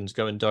direct bookings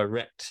going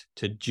direct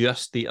to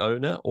just the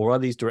owner, or are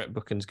these direct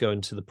bookings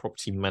going to the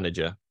property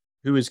manager?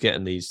 Who is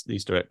getting these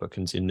direct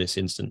bookings in this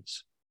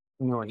instance?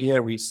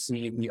 Here we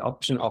see the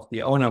option of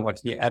the owner, what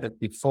he added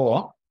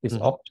before, is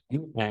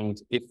option.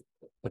 And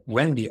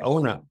when the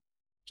owner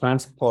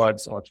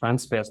transports or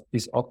transfers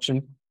this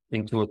option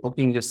into a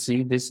booking, you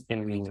see this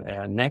in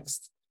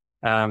next.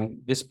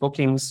 These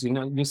bookings,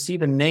 you see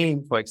the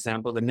name, for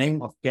example, the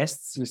name of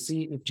guests. You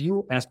see, if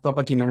you as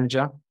property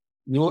manager,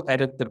 you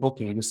edit the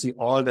booking, you see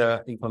all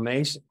the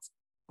information,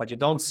 but you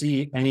don't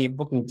see any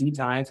booking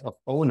details of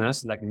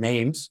owners like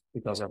names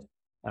because of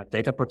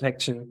data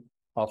protection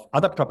of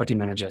other property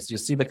managers. You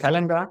see the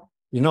calendar.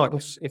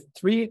 If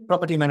three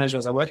property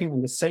managers are working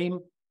in the same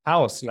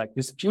house, like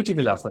this Beauty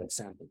Villa, for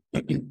example,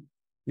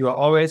 you are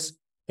always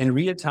in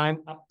real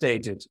time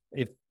updated.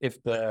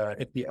 If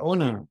the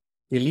owner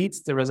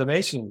deletes the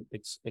reservation,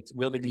 it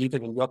will be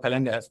deleted in your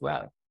calendar as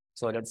well.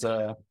 So it's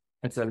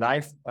a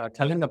live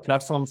calendar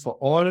platform for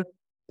all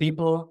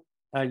people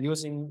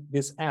using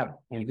this app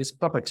and this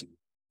property.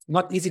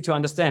 Not easy to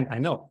understand, I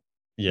know.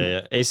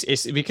 Yeah.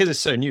 It's because it's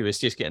so new, it's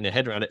just getting your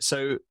head around it.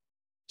 So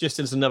just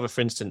as another,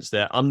 for instance,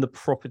 there, I'm the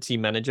property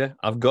manager.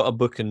 I've got a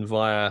booking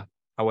via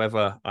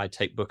however I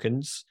take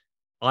bookings.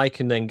 I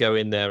can then go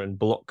in there and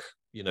block,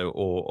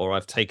 or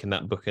I've taken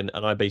that booking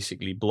and I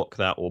basically block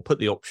that or put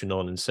the option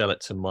on and sell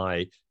it to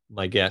my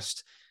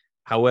guest.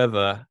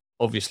 However,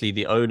 obviously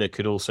the owner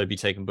could also be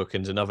taking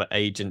bookings, and other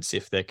agents,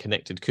 if they're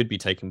connected, could be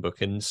taking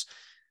bookings.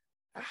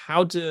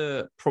 How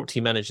do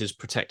property managers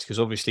protect? Because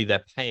obviously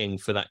they're paying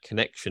for that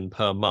connection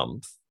per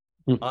month.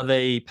 Are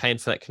they paying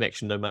for that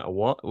connection no matter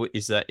what?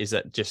 Is that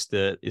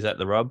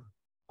the rub?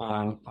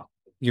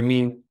 You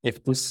mean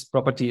if this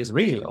property is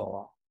real,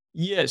 or?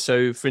 Yeah.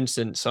 So, for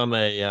instance, I'm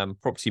a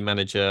property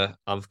manager.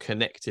 I've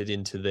connected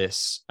into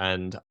this,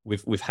 and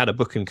we've had a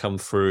booking come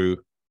through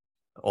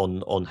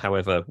on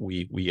however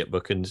we get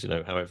bookings,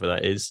 however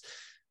that is.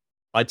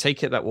 I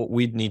take it that what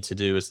we'd need to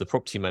do as the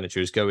property manager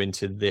is go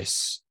into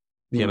this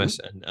PMS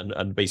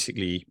and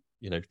basically,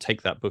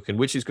 take that booking,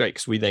 which is great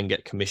because we then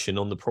get commission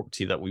on the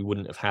property that we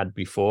wouldn't have had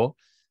before.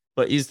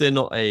 But is there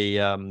not a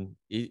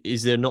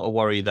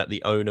worry that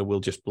the owner will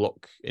just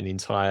block an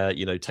entire,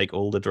 take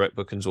all the direct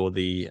bookings, or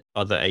the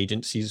other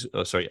agencies,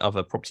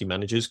 other property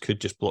managers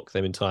could just block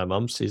their entire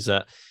months? Is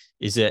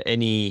there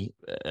any,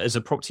 as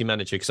a property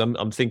manager, because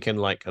I'm thinking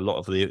like a lot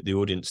of the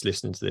audience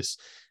listening to this,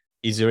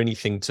 is there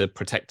anything to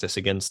protect us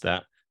against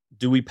that?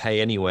 Do we pay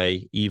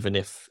anyway, even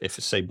if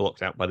it's, say,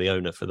 blocked out by the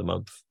owner for the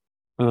month?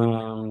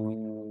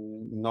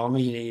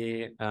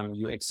 Normally,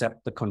 you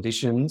accept the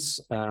conditions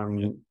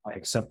by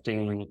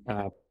accepting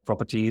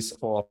properties,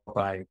 or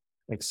by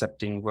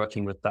accepting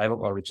working with DIVOC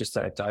or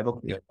register at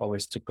DIVOC. You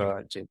always to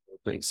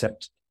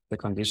accept the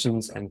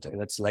conditions, and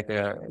that's like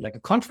a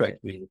contract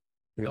we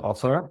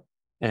offer.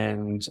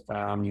 And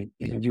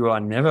you are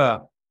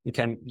never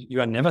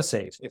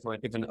safe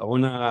if an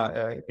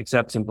owner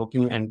accepts a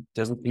booking and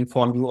doesn't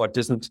inform you, or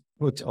doesn't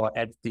put or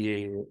add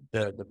the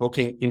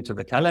booking into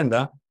the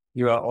calendar.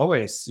 You have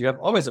always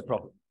a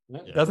problem. Yeah.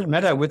 It doesn't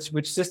matter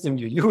which system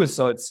you use,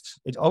 so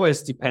it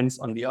always depends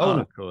on the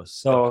owner. Of course.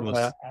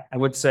 So I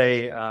would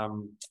say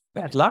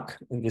bad luck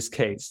in this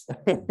case.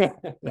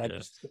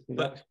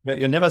 But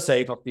you're never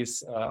safe of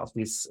these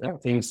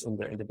things in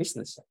the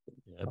business.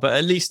 Yeah, but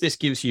at least this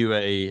gives you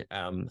a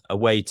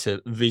way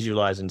to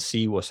visualize and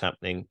see what's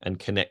happening and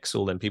connects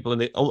all them people.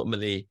 And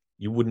ultimately,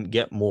 you wouldn't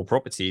get more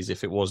properties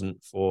if it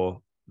wasn't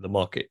for the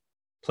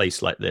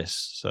marketplace like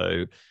this.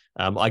 So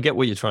I get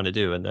what you're trying to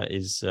do, and that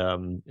is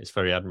it's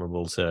very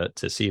admirable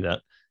to see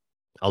that.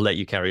 I'll let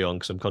you carry on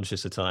because I'm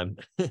conscious of time.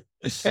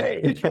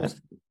 Okay.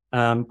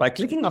 By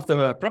clicking off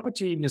the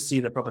property, you see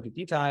the property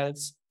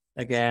details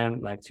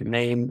again, like the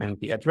name and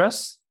the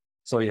address.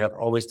 So you have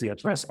always the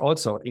address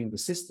also in the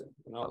system.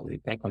 You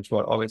can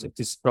control always if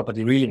this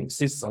property really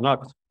exists or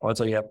not.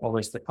 Also, you have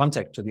always the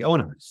contact to the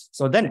owner.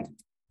 So then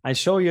I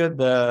show you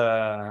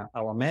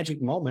our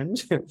magic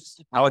moment,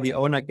 how the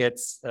owner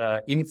gets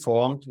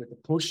informed with a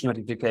push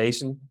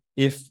notification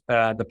if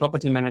the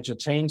property manager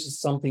changes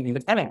something in the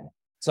calendar.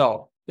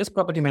 So this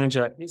property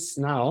manager is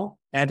now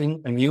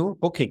adding a new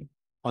booking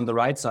on the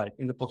right side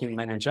in the booking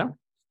manager.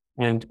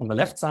 And on the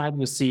left side,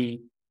 you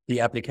see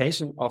the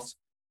application of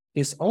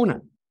this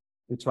owner.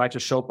 We try to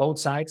show both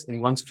sides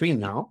in one screen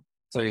now.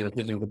 So you're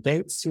putting the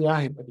dates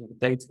here, you're putting the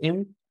dates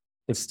in.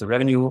 It's the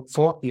revenue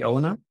for the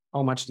owner,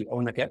 how much the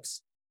owner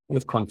gets. You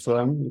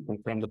confirm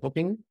the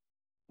booking.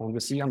 And you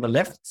see on the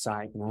left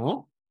side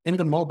now, in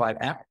the mobile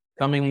app,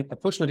 coming a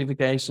push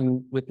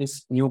notification with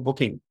this new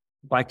booking.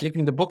 By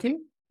clicking the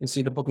booking, you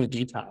see the booking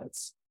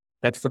details.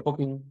 That's the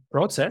booking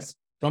process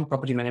from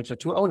property manager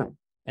to owner.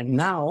 And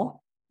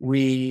now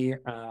we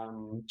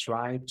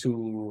try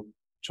to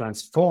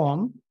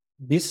transform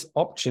this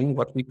option,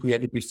 what we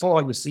created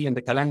before. You see in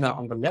the calendar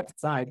on the left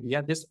side, we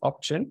have this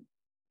option,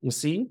 you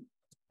see,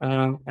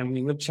 and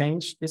we will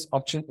change this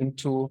option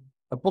into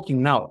a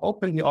booking now.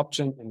 Open the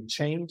option and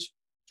change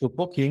to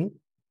booking.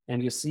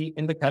 And you see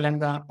in the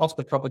calendar of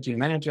the property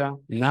manager,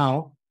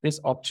 now this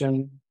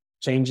option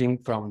changing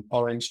from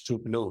orange to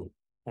blue.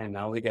 And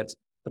now we get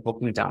the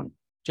booking done.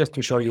 Just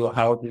to show you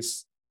how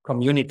this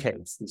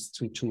communicates, these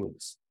two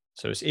tools.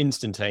 So it's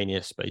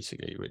instantaneous,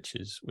 basically, which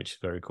is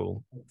very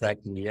cool.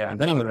 Exactly, yeah. And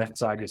then on the left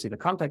side, you see the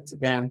contacts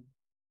again,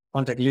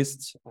 contact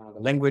list,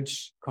 the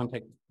language,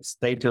 contact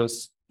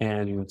status,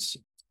 and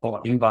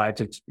or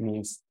invited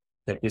means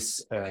that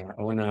this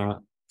owner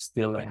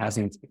still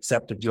hasn't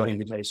accepted your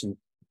invitation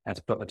as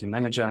a property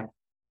manager.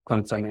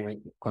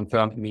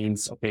 Confirmed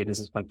means, okay, this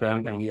is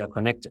confirmed and we are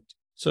connected.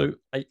 So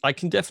I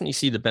can definitely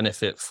see the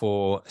benefit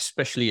for,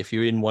 especially if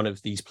you're in one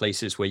of these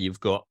places where you've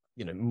got,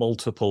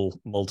 multiple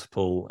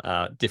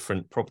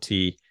different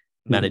property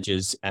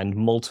managers and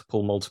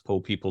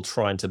multiple people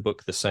trying to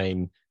book the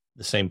same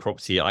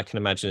property. I can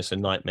imagine it's a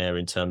nightmare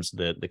in terms of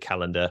the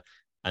calendar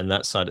and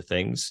that side of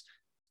things.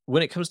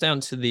 When it comes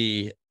down to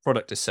the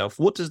product itself,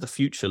 what does the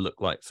future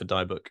look like for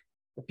DIVOC?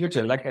 The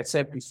future, like I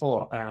said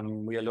before,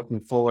 we are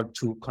looking forward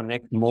to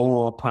connect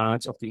more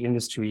parts of the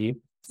industry.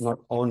 Not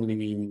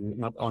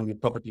only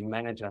property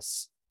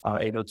managers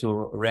are able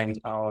to rent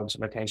out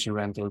vacation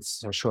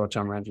rentals or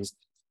short-term rentals.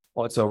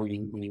 Also,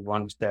 we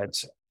want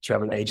that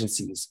travel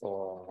agencies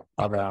or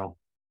other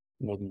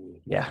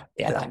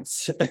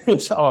airlines.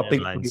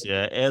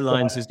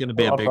 Airlines is going to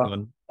be a big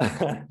one.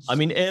 I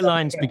mean,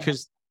 airlines,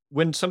 because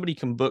when somebody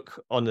can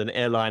book on an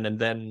airline and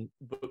then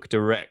book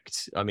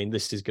direct, I mean,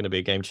 this is going to be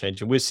a game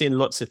changer. We're seeing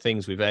lots of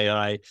things with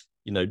AI,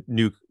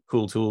 new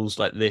cool tools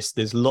like this.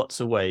 There's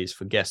lots of ways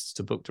for guests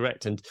to book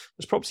direct. And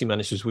as property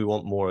managers, we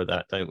want more of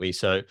that, don't we?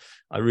 So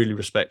I really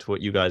respect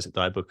what you guys at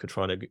DIVOC are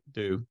trying to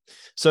do.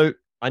 So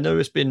I know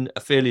it's been a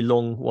fairly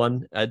long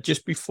one.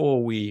 Just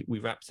before we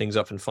wrap things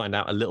up and find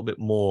out a little bit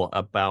more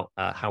about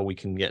how we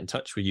can get in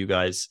touch with you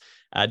guys,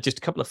 just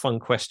a couple of fun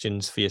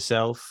questions for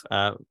yourself.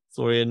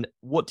 Florian,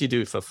 what do you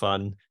do for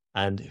fun,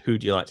 and who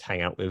do you like to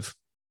hang out with?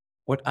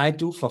 What I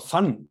do for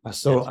fun.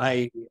 So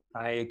I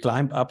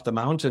climb up the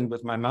mountain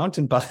with my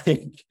mountain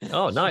bike.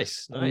 Oh,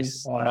 nice.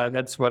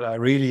 That's what I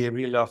really,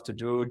 really love to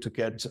do, to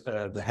get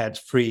the head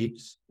free.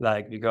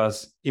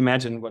 Because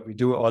imagine what we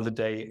do all the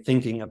day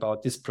thinking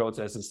about this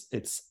process.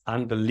 It's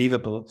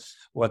unbelievable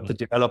what the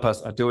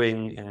developers are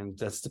doing. And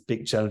that's the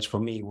big challenge for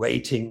me,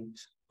 waiting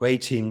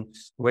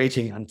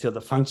until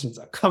the functions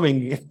are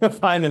coming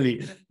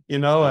finally.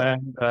 And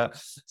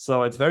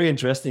so it's very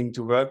interesting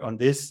to work on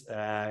this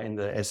in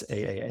the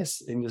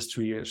SaaS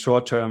industry,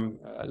 short term,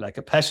 like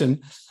a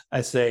passion, I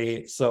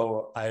say.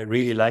 So I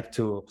really like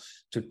to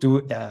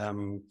do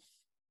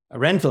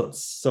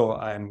rentals. So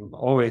I've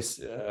always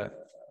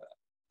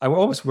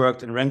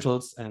worked in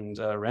rentals, and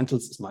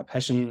rentals is my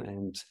passion.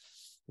 And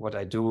what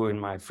I do in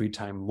my free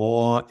time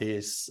more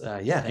is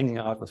hanging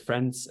out with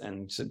friends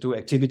and do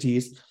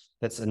activities.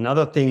 That's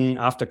another thing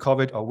after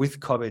COVID or with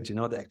COVID,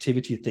 the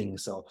activity thing.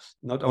 So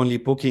not only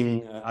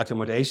booking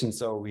accommodation,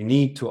 so we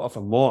need to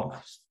offer more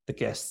the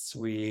guests.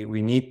 We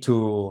need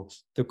to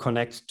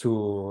connect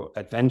to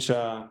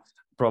adventure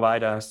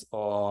providers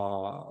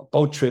or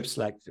boat trips,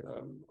 like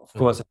of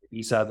course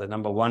Ibiza, the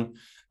number one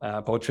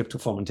boat trip to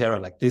Formentera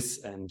like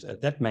this, and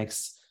that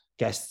makes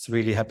guests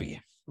really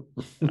happy.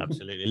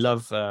 Absolutely.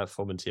 Love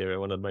Formentera,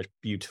 one of the most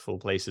beautiful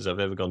places I've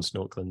ever gone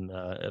snorkeling.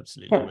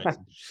 Absolutely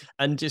amazing.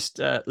 And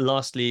just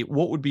lastly,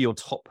 what would be your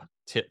top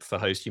tip for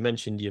hosts? You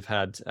mentioned you've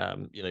had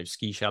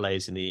ski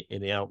chalets in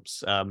the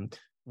Alps.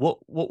 What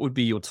would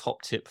be your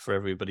top tip for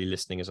everybody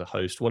listening as a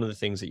host? One of the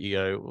things that you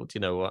go, well, do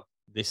you know what?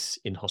 This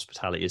in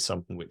hospitality is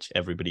something which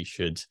everybody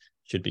should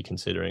be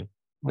considering.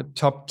 The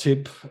top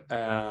tip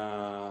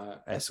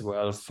as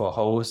well for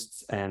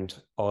hosts and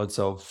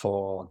also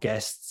for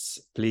guests,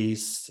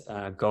 please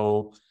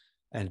go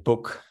and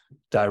book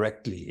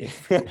directly.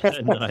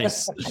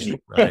 Nice.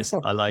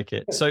 I like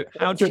it. So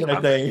how can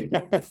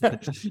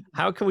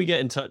we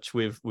get in touch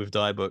with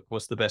Diebook?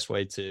 What's the best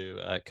way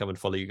to come and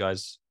follow you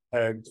guys?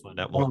 Find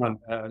out more.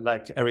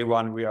 Like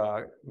everyone, we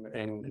are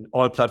in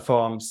all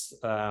platforms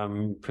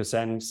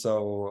present.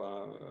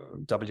 So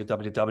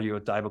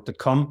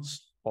www.diebook.com.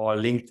 or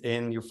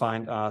LinkedIn, you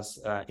find us,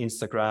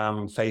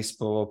 Instagram,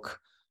 Facebook,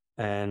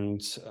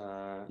 and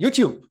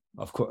YouTube,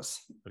 of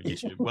course.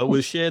 YouTube. Well,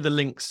 we'll share the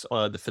links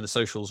for the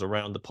socials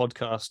around the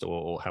podcast,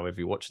 or however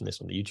you're watching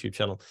this on the YouTube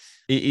channel.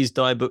 It is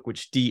Diebook,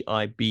 which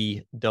DIBOOQ.com.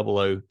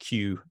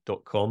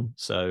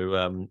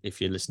 So if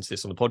you listen to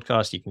this on the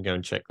podcast, you can go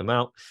and check them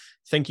out.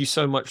 Thank you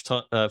so much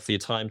for your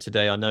time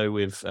today. I know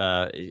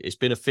it's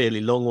been a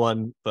fairly long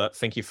one, but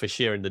thank you for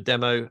sharing the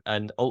demo.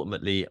 And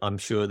ultimately, I'm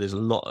sure there's a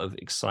lot of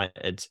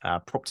excited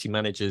property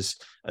managers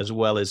as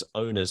well as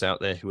owners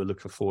out there who are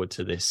looking forward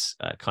to this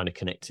kind of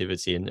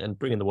connectivity and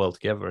bringing the world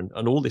together,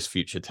 and all this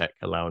future tech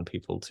allowing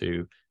people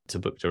to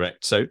book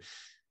direct. So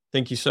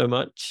thank you so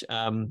much.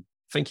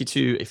 Thank you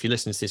too, if you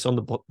listen to this on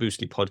the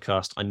Boostly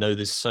podcast. I know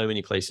there's so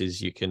many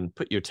places you can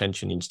put your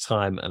attention into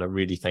time, and I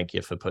really thank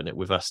you for putting it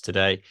with us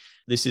today.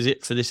 This is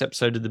it for this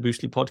episode of the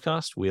Boostly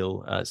podcast.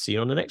 We'll see you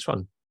on the next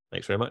one.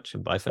 Thanks very much,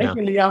 and bye for now.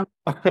 Thank you, Liam.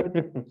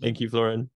 Thank you, Florian.